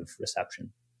positive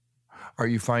reception. Are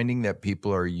you finding that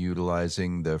people are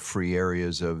utilizing the free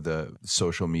areas of the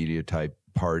social media type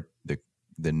part, the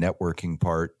networking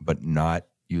part, but not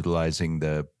utilizing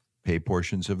the pay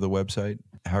portions of the website?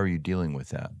 How are you dealing with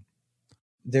that?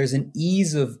 There's an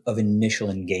ease of initial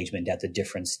engagement at the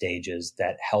different stages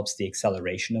that helps the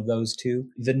acceleration of those two.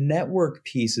 The network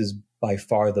piece is by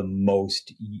far the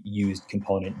most used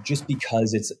component just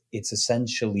because it's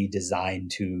essentially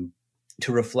designed to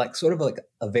reflect sort of like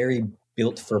a very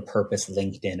built for purpose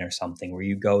LinkedIn or something where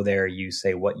you go there, you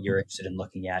say what you're interested in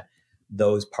looking at,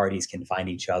 those parties can find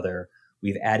each other.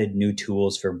 We've added new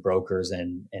tools for brokers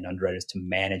and underwriters to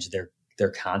manage their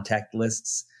contact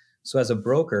lists. So as a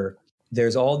broker,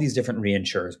 there's all these different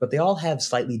reinsurers, but they all have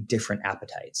slightly different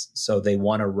appetites. So they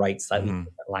want to write slightly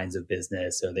different lines of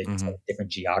business or they have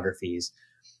different geographies.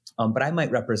 But I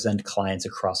might represent clients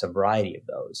across a variety of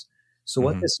those. So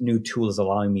what this new tool is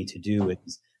allowing me to do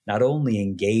is not only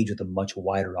engage with a much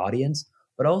wider audience,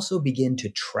 but also begin to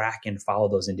track and follow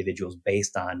those individuals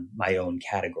based on my own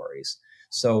categories.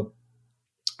 So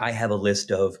I have a list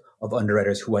of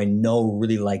underwriters who I know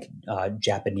really like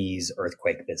Japanese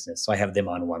earthquake business. So I have them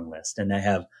on one list. And I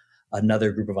have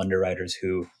another group of underwriters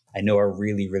who I know are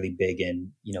really, really big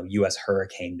in, U.S.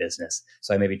 hurricane business.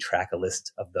 So I maybe track a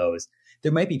list of those.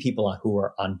 There might be people who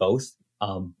are on both.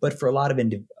 But for a lot of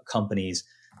companies,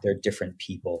 they're different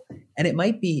people. And it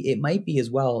might be as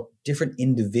well different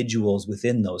individuals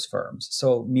within those firms.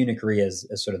 So Munich Re is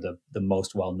sort of the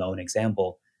most well-known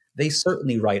example. They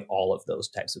certainly write all of those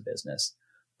types of business.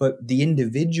 But the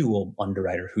individual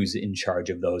underwriter who's in charge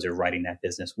of those or writing that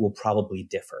business will probably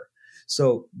differ.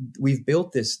 So we've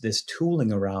built this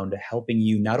tooling around helping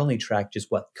you not only track just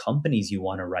what companies you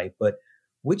want to write, but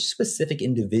which specific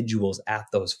individuals at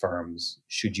those firms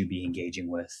should you be engaging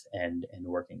with and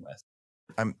working with.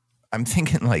 I'm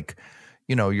thinking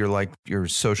you're like your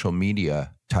social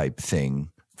media type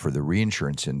thing for the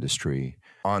reinsurance industry.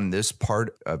 On this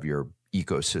part of your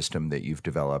ecosystem that you've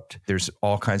developed, there's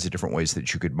all kinds of different ways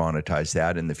that you could monetize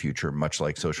that in the future, much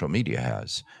like social media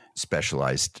has.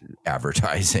 Specialized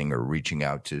advertising or reaching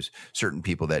out to certain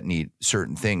people that need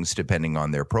certain things depending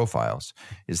on their profiles.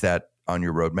 Is that on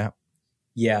your roadmap?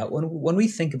 Yeah, when we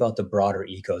think about the broader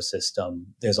ecosystem,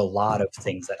 there's a lot of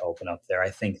things that open up there. I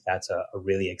think that's a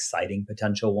really exciting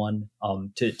potential one.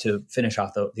 To finish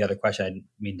off the other question, I didn't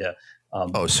mean to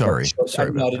Sorry. I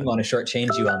didn't want to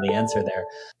shortchange you on the answer there,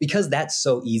 because that's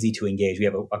so easy to engage. We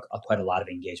have quite a lot of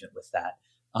engagement with that.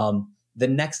 The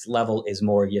next level is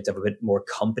more, you have to have a bit more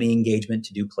company engagement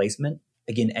to do placement.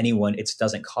 Again, it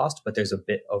doesn't cost, but there's a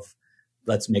bit of,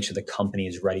 let's make sure the company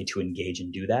is ready to engage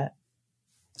and do that.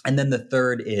 And then the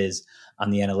third is on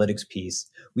the analytics piece.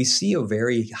 We see a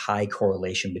very high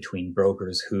correlation between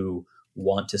brokers who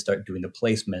want to start doing the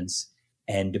placements,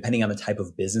 and depending on the type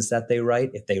of business that they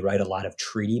write, if they write a lot of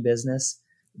treaty business,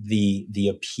 the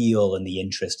appeal and the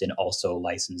interest in also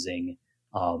licensing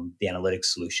the analytics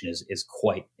solution is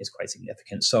quite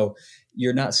significant. So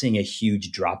you're not seeing a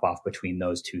huge drop off between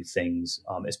those two things,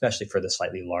 especially for the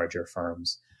slightly larger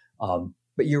firms.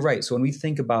 But you're right. So when we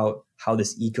think about how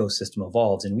this ecosystem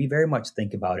evolves, and we very much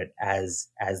think about it as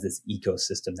this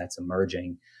ecosystem that's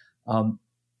emerging,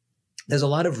 there's a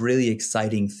lot of really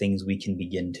exciting things we can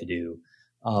begin to do.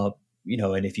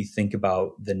 And if you think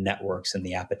about the networks and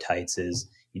the appetites, is,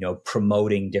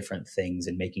 promoting different things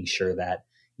and making sure that,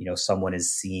 someone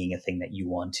is seeing a thing that you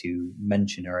want to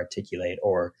mention or articulate,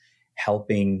 or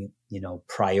helping,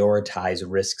 prioritize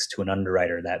risks to an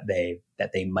underwriter that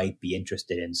they might be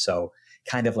interested in. So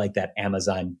kind of like that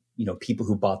Amazon, people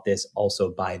who bought this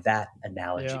also buy that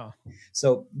analogy. Yeah.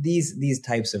 So these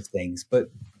types of things, but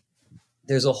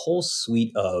there's a whole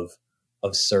suite of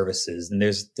services, and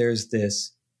there's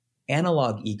this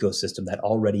analog ecosystem that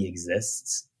already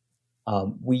exists.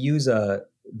 We use the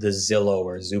Zillow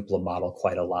or Zoopla model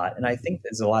quite a lot, and I think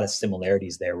there's a lot of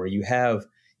similarities there, where you have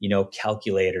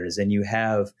calculators, and you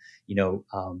have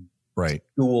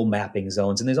school mapping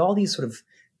zones, and there's all these sort of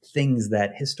things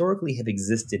that historically have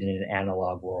existed in an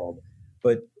analog world,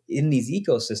 but in these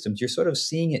ecosystems, you're sort of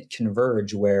seeing it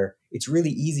converge, where it's really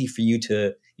easy for you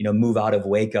to, move out of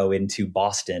Waco into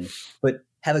Boston, but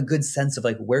have a good sense of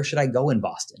where should I go in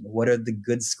Boston? What are the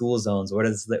good school zones? What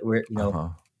is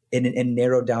and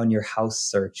narrow down your house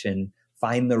search and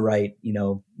find the right,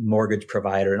 mortgage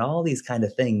provider and all these kind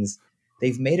of things.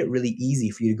 They've made it really easy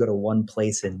for you to go to one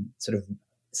place and sort of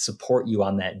support you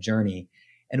on that journey.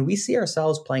 And we see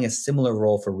ourselves playing a similar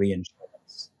role for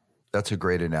reinsurance. That's a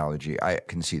great analogy. I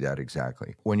can see that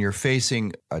exactly. When you're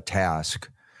facing a task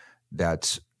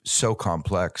that's so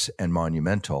complex and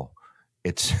monumental,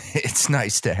 it's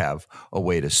nice to have a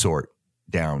way to sort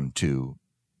down to,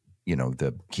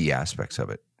 the key aspects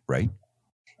of it, right?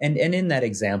 And in that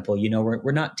example,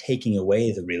 we're not taking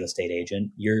away the real estate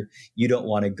agent. You don't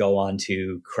want to go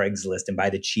onto Craigslist and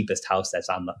buy the cheapest house that's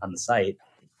on the site.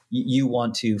 You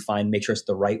want to make sure it's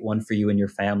the right one for you and your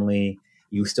family.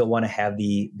 You still want to have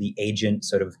the agent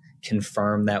sort of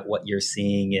confirm that what you're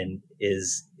seeing and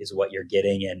is what you're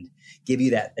getting, and give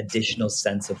you that additional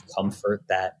sense of comfort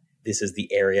that this is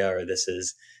the area, or this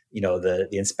is, the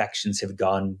inspections have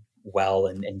gone well,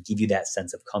 and give you that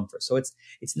sense of comfort. So it's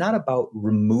not about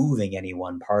removing any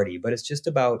one party, but it's just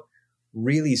about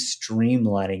really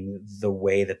streamlining the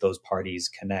way that those parties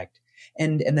connect.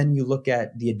 And then you look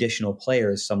at the additional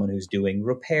players, someone who's doing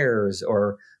repairs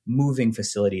or moving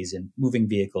facilities and moving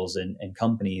vehicles and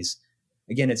companies.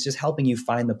 Again, it's just helping you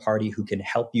find the party who can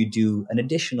help you do an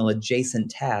additional adjacent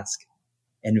task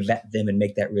and vet them and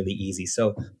make that really easy.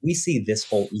 So we see this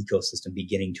whole ecosystem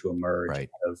beginning to emerge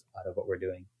out of what we're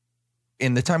doing.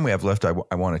 In the time we have left, I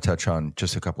want to touch on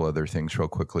just a couple other things real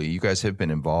quickly. You guys have been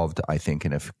involved, I think,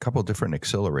 in a couple different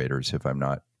accelerators, if I'm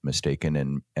not mistaken.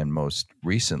 And most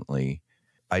recently,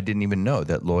 I didn't even know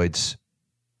that Lloyd's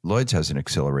has an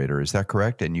accelerator. Is that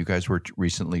correct? And you guys were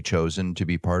recently chosen to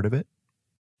be part of it?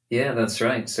 Yeah, that's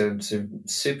right. So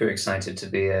super excited to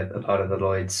be a part of the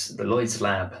Lloyd's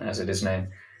lab, as it is known,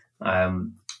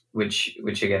 which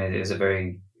again, is a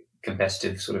very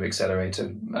competitive sort of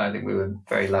accelerator. I think we were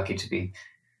very lucky to be,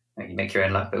 you make your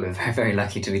own luck, but we were very, very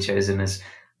lucky to be chosen as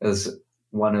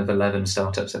one of 11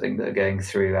 startups, I think, that are going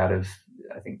through out of,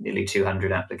 I think, nearly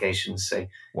 200 applications. So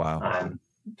wow.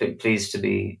 Pleased to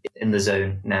be in the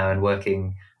zone now and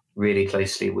working really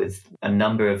closely with a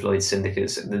number of Lloyd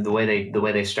syndicates. The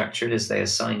way they structure it is they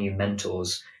assign you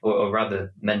mentors, or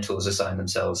rather mentors assign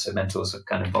themselves. So mentors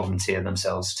kind of volunteer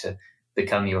themselves to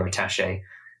become your attaché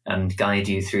and guide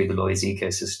you through the Lloyd's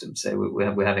ecosystem. So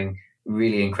we're having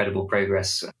really incredible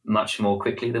progress, much more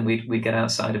quickly than we get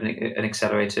outside of an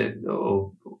accelerator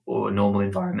or a normal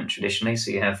environment traditionally.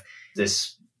 So you have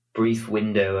this brief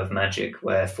window of magic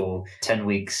where for 10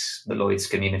 weeks, the Lloyd's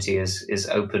community is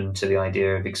open to the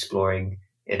idea of exploring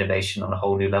innovation on a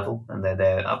whole new level. And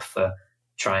they're up for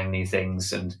trying new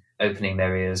things and opening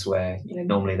their ears where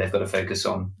normally they've got to focus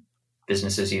on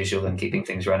business as usual and keeping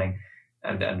things running.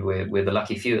 And we're the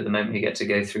lucky few at the moment who get to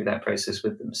go through that process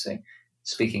with them. So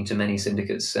speaking to many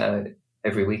syndicates,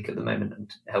 every week at the moment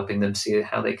and helping them see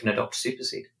how they can adopt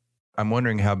Supercede. I'm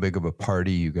wondering how big of a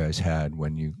party you guys had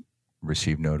when you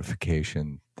received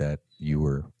notification that you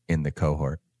were in the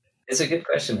cohort. It's a good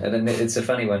question, and it's a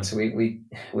funny one. So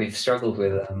we've struggled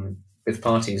with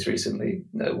parties recently.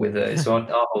 So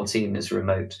our whole team is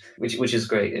remote, which is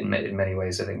great in many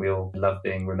ways. I think we all love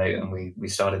being remote, and we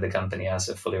started the company as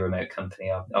a fully remote company.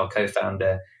 Our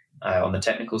co-founder on the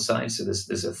technical side, so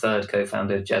there's a third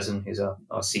co-founder, Jason, who's our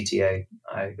CTO,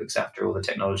 who looks after all the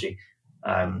technology.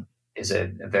 Is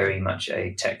a very much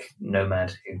a tech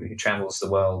nomad who travels the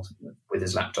world with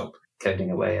his laptop coding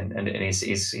away, and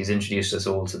he's introduced us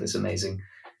all to this amazing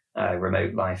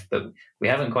remote life. But we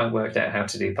haven't quite worked out how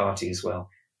to do parties well.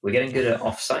 We're getting good at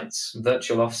offsites,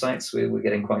 virtual offsites. We're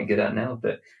getting quite good at now,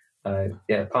 but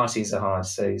parties are hard.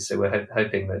 So we're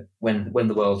hoping that when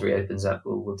the world reopens up,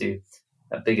 we'll do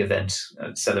a big event,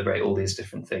 celebrate all these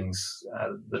different things,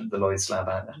 the Lloyd Lab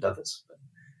and others.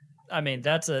 I mean,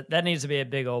 that needs to be a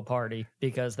big old party,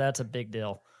 because that's a big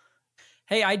deal.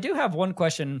 Hey, I do have one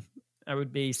question. I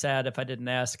would be sad if I didn't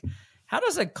ask. How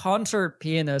does a concert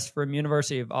pianist from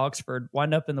University of Oxford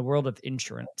wind up in the world of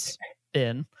insurance?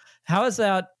 How is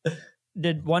that?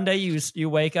 Did one day you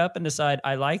wake up and decide,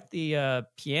 I like the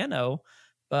piano,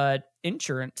 but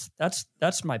insurance,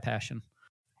 that's my passion?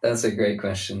 That's a great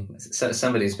question. So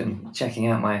somebody's been checking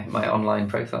out my online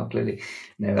profile, clearly.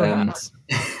 No,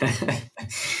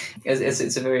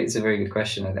 it's a very good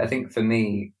question. I think for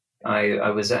me,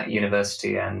 I was at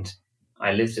university and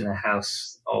I lived in a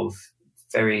house of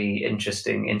very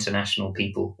interesting international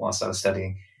people whilst I was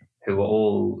studying, who were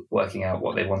all working out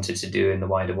what they wanted to do in the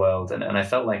wider world. And I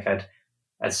felt like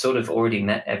I'd sort of already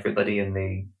met everybody in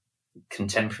the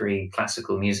contemporary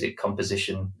classical music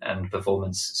composition and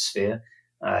performance sphere.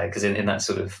 Because in that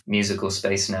sort of musical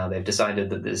space now, they've decided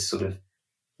that there's sort of,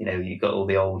 you've got all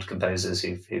the old composers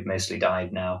who've mostly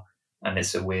died now. And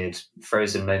it's a weird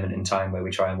frozen moment in time where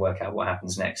we try and work out what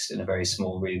happens next in a very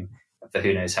small room for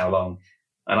who knows how long.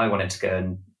 And I wanted to go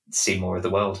and see more of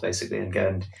the world, basically, and go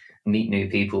and meet new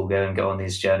people, go on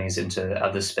these journeys into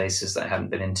other spaces that I hadn't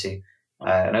been into.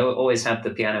 And I always had the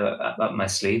piano up my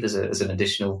sleeve as an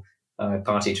additional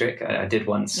party trick. I did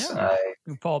once.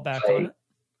 You fall back on it.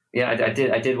 Yeah, I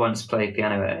did once play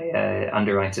piano at a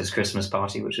underwriter's Christmas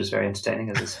party, which was very entertaining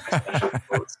as a special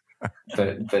performance.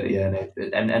 But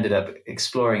and ended up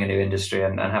exploring a new industry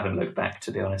and haven't looked back,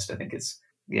 to be honest. I think it's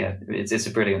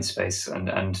a brilliant space, and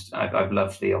I've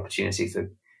loved the opportunity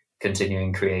for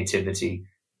continuing creativity.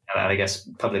 And I guess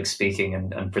public speaking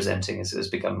and presenting has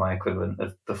become my equivalent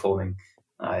of performing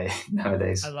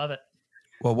nowadays. I love it.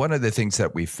 Well, one of the things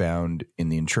that we found in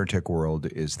the InsureTech world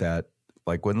is that,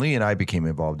 like when Lee and I became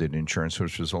involved in insurance,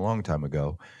 which was a long time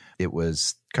ago, it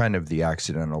was kind of the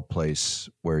accidental place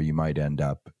where you might end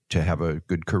up to have a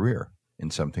good career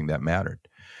in something that mattered.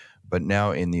 But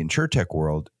now in the InsureTech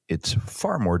world, it's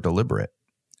far more deliberate.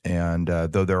 And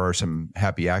though there are some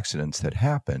happy accidents that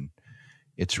happen,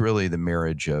 it's really the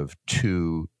marriage of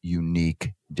two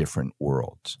unique, different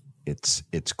worlds. It's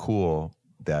cool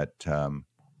that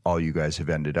all you guys have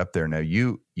ended up there. Now,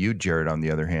 you, Jerad, on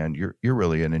the other hand, you're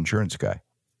really an insurance guy.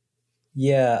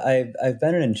 Yeah, I've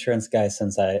been an insurance guy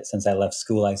since I left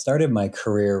school. I started my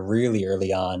career really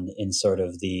early on in sort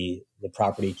of the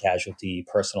property casualty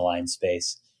personal line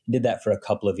space. I did that for a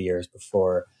couple of years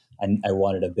before I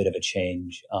wanted a bit of a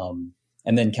change,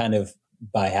 and then kind of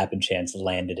by happen chance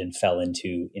landed and fell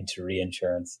into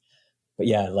reinsurance. But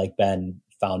yeah, like Ben,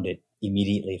 found it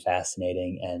immediately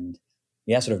fascinating and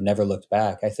sort of never looked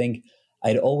back. I think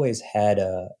I'd always had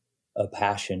a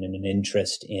passion and an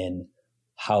interest in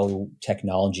how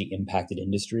technology impacted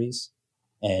industries.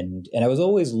 And I was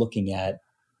always looking at,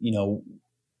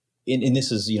 and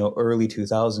this is, early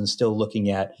 2000s, still looking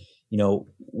at,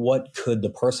 what could the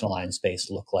personal line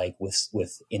space look like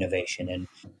with innovation? And,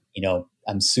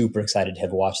 I'm super excited to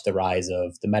have watched the rise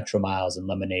of the Metro Miles and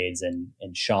Lemonades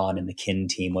and Sean and the Kin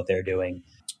team, what they're doing.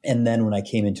 And then when I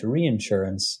came into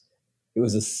reinsurance, it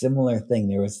was a similar thing.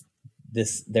 There was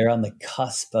they're on the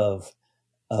cusp of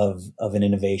an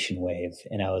innovation wave.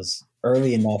 And I was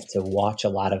early enough to watch a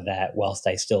lot of that whilst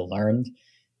I still learned.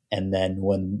 And then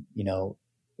when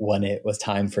it was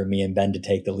time for me and Ben to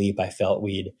take the leap, I felt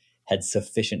we'd had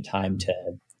sufficient time to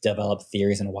develop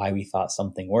theories on why we thought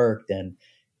something worked and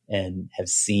have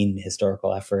seen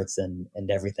historical efforts and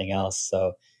everything else.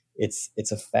 So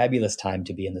it's a fabulous time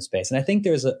to be in the space. And I think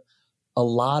there's a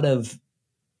lot of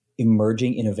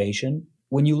emerging innovation.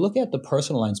 When you look at the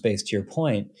personal line space, to your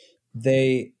point,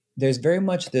 there's very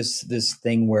much this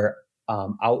thing where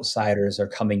outsiders are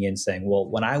coming in saying, well,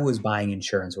 when I was buying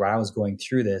insurance, where I was going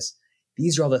through this,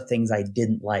 these are all the things I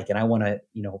didn't like. And I want to,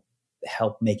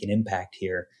 help make an impact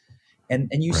here. And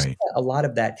you Right. see a lot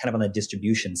of that kind of on the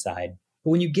distribution side.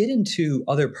 But when you get into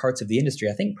other parts of the industry,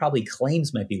 I think probably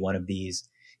claims might be one of these.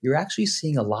 You're actually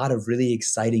seeing a lot of really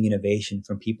exciting innovation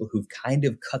from people who've kind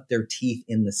of cut their teeth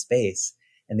in the space,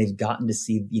 and they've gotten to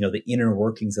see, the inner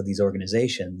workings of these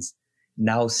organizations,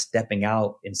 now stepping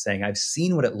out and saying, I've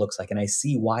seen what it looks like and I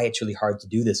see why it's really hard to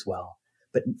do this well.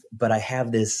 But I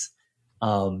have this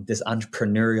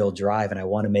entrepreneurial drive and I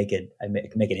want to make an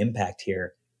impact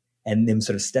here. And them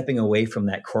sort of stepping away from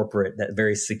that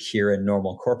very secure and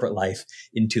normal corporate life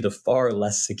into the far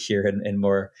less secure and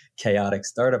more chaotic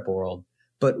startup world,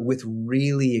 but with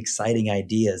really exciting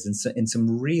ideas and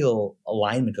some real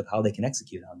alignment with how they can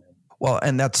execute on them. Well,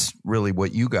 and that's really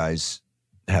what you guys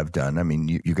have done. I mean,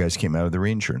 you guys came out of the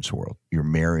reinsurance world. You're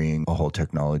marrying a whole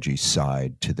technology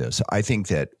side to this. I think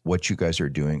that what you guys are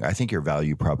doing, I think your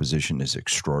value proposition is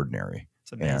extraordinary.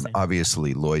 And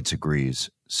obviously Lloyd's agrees.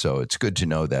 So it's good to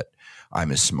know that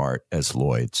I'm as smart as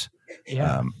Lloyd's.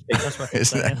 Yeah.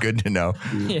 Isn't that good to know?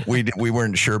 Yeah. We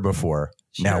weren't sure before.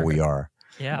 Sure. Now we are.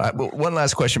 Yeah. But one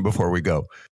last question before we go.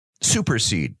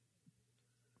 Supercede.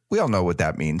 We all know what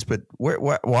that means, but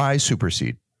why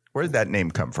Supercede? Where did that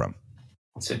name come from?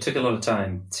 So it took a lot of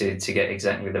time to get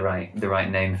exactly the right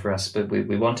name for us, but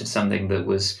we wanted something that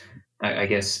was, I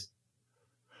guess,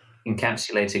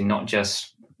 encapsulating not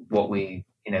just what we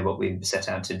set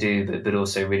out to do, but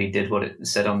also really did what it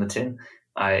said on the tin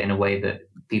in a way that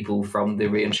people from the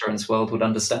reinsurance world would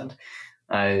understand.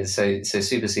 So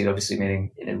Supercede obviously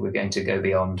meaning we're going to go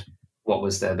beyond what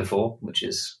was there before, which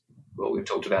is what we've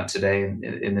talked about today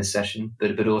in this session,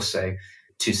 but also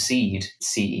to seed,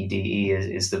 CEDE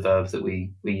is the verb that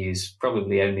we use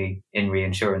probably only in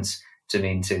reinsurance to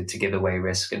mean to give away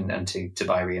risk and to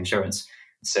buy reinsurance.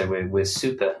 So we're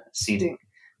super seeding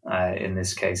in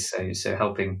this case. So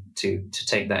helping to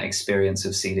take that experience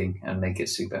of seeding and make it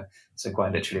super. So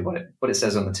quite literally what it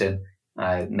says on the tin,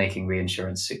 making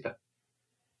reinsurance super.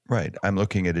 Right. I'm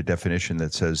looking at a definition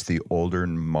that says the older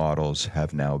models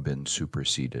have now been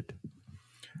superseded.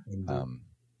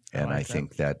 And I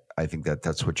think that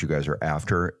that's what you guys are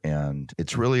after. And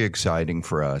it's really exciting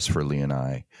for us, for Leigh and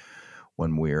I,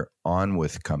 when we're on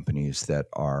with companies that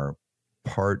are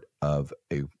part of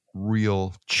a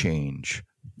real change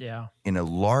in a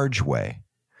large way.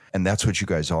 And that's what you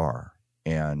guys are.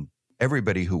 And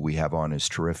everybody who we have on is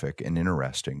terrific and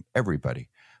interesting, everybody.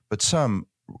 But some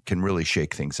can really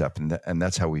shake things up. And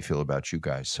that's how we feel about you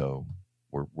guys. So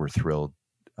we're thrilled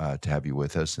to have you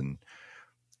with us, and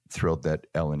thrilled that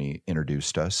Eleni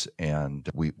introduced us. And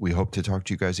we hope to talk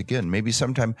to you guys again, maybe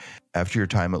sometime after your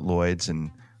time at Lloyd's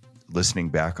and listening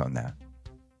back on that.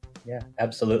 Yeah,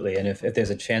 absolutely. And if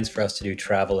there's a chance for us to do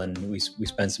travel and we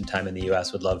spend some time in the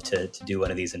U.S., would love to do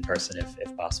one of these in person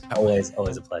if possible. Always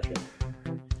a pleasure.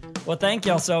 Well, thank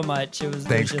y'all so much. It was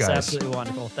just guys. Absolutely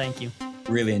wonderful. Thank you.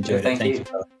 Really enjoyed it. Thank you.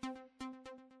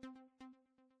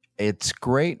 It's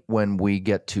great when we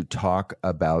get to talk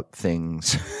about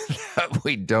things that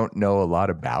we don't know a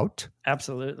lot about.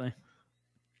 Absolutely.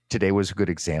 Today was a good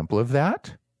example of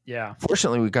that. Yeah.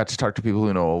 Fortunately, we got to talk to people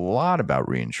who know a lot about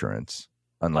reinsurance,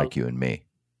 unlike you and me.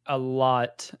 A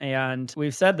lot. And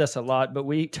we've said this a lot, but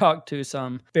we talked to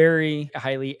some very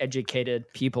highly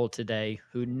educated people today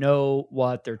who know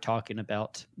what they're talking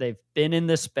about. They've been in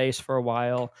this space for a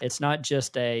while. It's not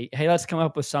just hey, let's come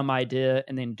up with some idea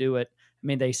and then do it. I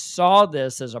mean, they saw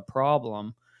this as a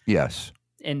problem. Yes.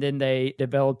 And then they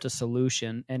developed a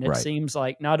solution. And it seems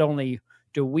like not only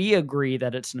do we agree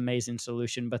that it's an amazing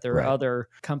solution, but there are other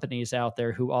companies out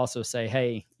there who also say,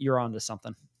 hey, you're onto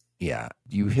something. Yeah,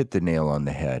 you hit the nail on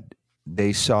the head.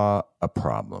 They saw a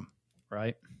problem.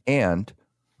 Right. And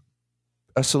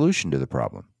a solution to the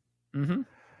problem. Mm-hmm.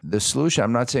 The solution,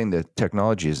 I'm not saying the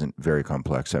technology isn't very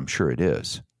complex. I'm sure it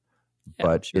is. Yeah,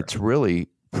 but it's really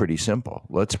pretty simple.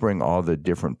 Let's bring all the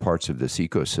different parts of this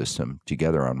ecosystem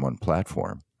together on one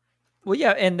platform. Well,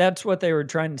 yeah, and that's what they were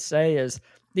trying to say is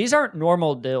these aren't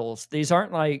normal deals. These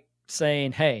aren't like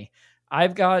saying, hey, I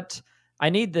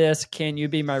need this. Can you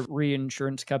be my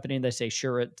reinsurance company? And they say,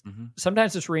 sure.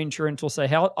 Sometimes this reinsurance will say,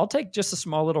 hey, I'll take just a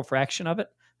small little fraction of it.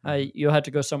 You'll have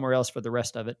to go somewhere else for the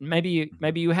rest of it. And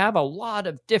maybe you have a lot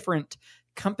of different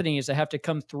companies that have to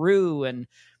come through and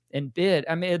bid.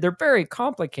 I mean, they're very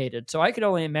complicated. So I could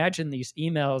only imagine these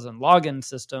emails and login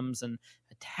systems and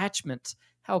attachments,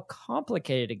 how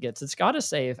complicated it gets. It's got to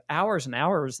save hours and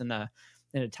hours in a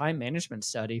time management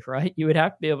study, right? You would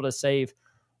have to be able to save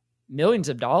millions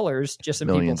of dollars just in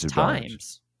people's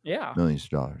times. Yeah. Millions of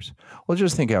dollars. Well,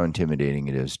 just think how intimidating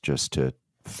it is just to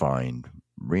find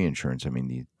reinsurance. I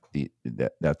mean,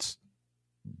 that's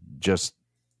just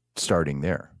starting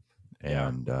there.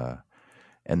 And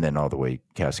and then all the way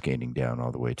cascading down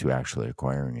all the way to actually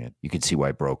acquiring it. You can see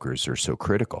why brokers are so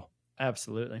critical.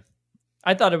 Absolutely.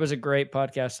 I thought it was a great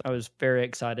podcast. I was very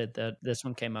excited that this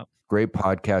one came up. Great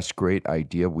podcast, great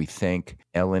idea. We thank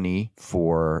Eleni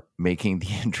for making the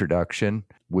introduction,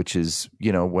 which is,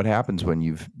 what happens when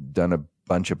you've done a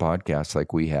bunch of podcasts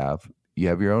like we have. You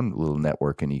have your own little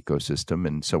network and ecosystem.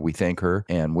 And so we thank her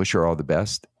and wish her all the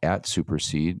best at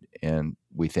Supercede. And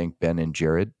we thank Ben and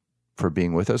Jerad for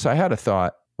being with us. I had a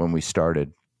thought when we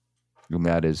started, and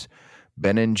that is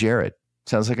Ben and Jerad.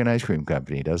 Sounds like an ice cream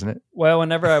company, doesn't it? Well,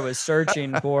 whenever I was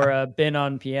searching for Ben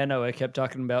on piano, I kept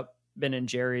talking about Ben and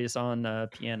Jerry's on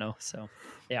piano. So,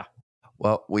 yeah.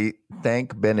 Well, we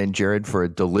thank Ben and Jerad for a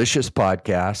delicious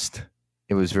podcast.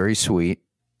 It was very sweet.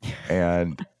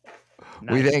 And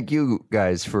nice. We thank you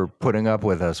guys for putting up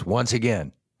with us once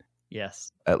again.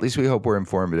 Yes. At least we hope we're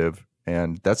informative.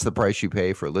 And that's the price you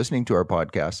pay for listening to our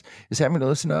podcast, is having to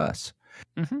listen to us.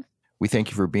 Mm-hmm. We thank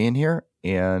you for being here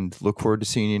and look forward to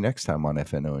seeing you next time on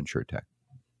FNO InsureTech.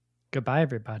 Goodbye,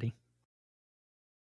 everybody.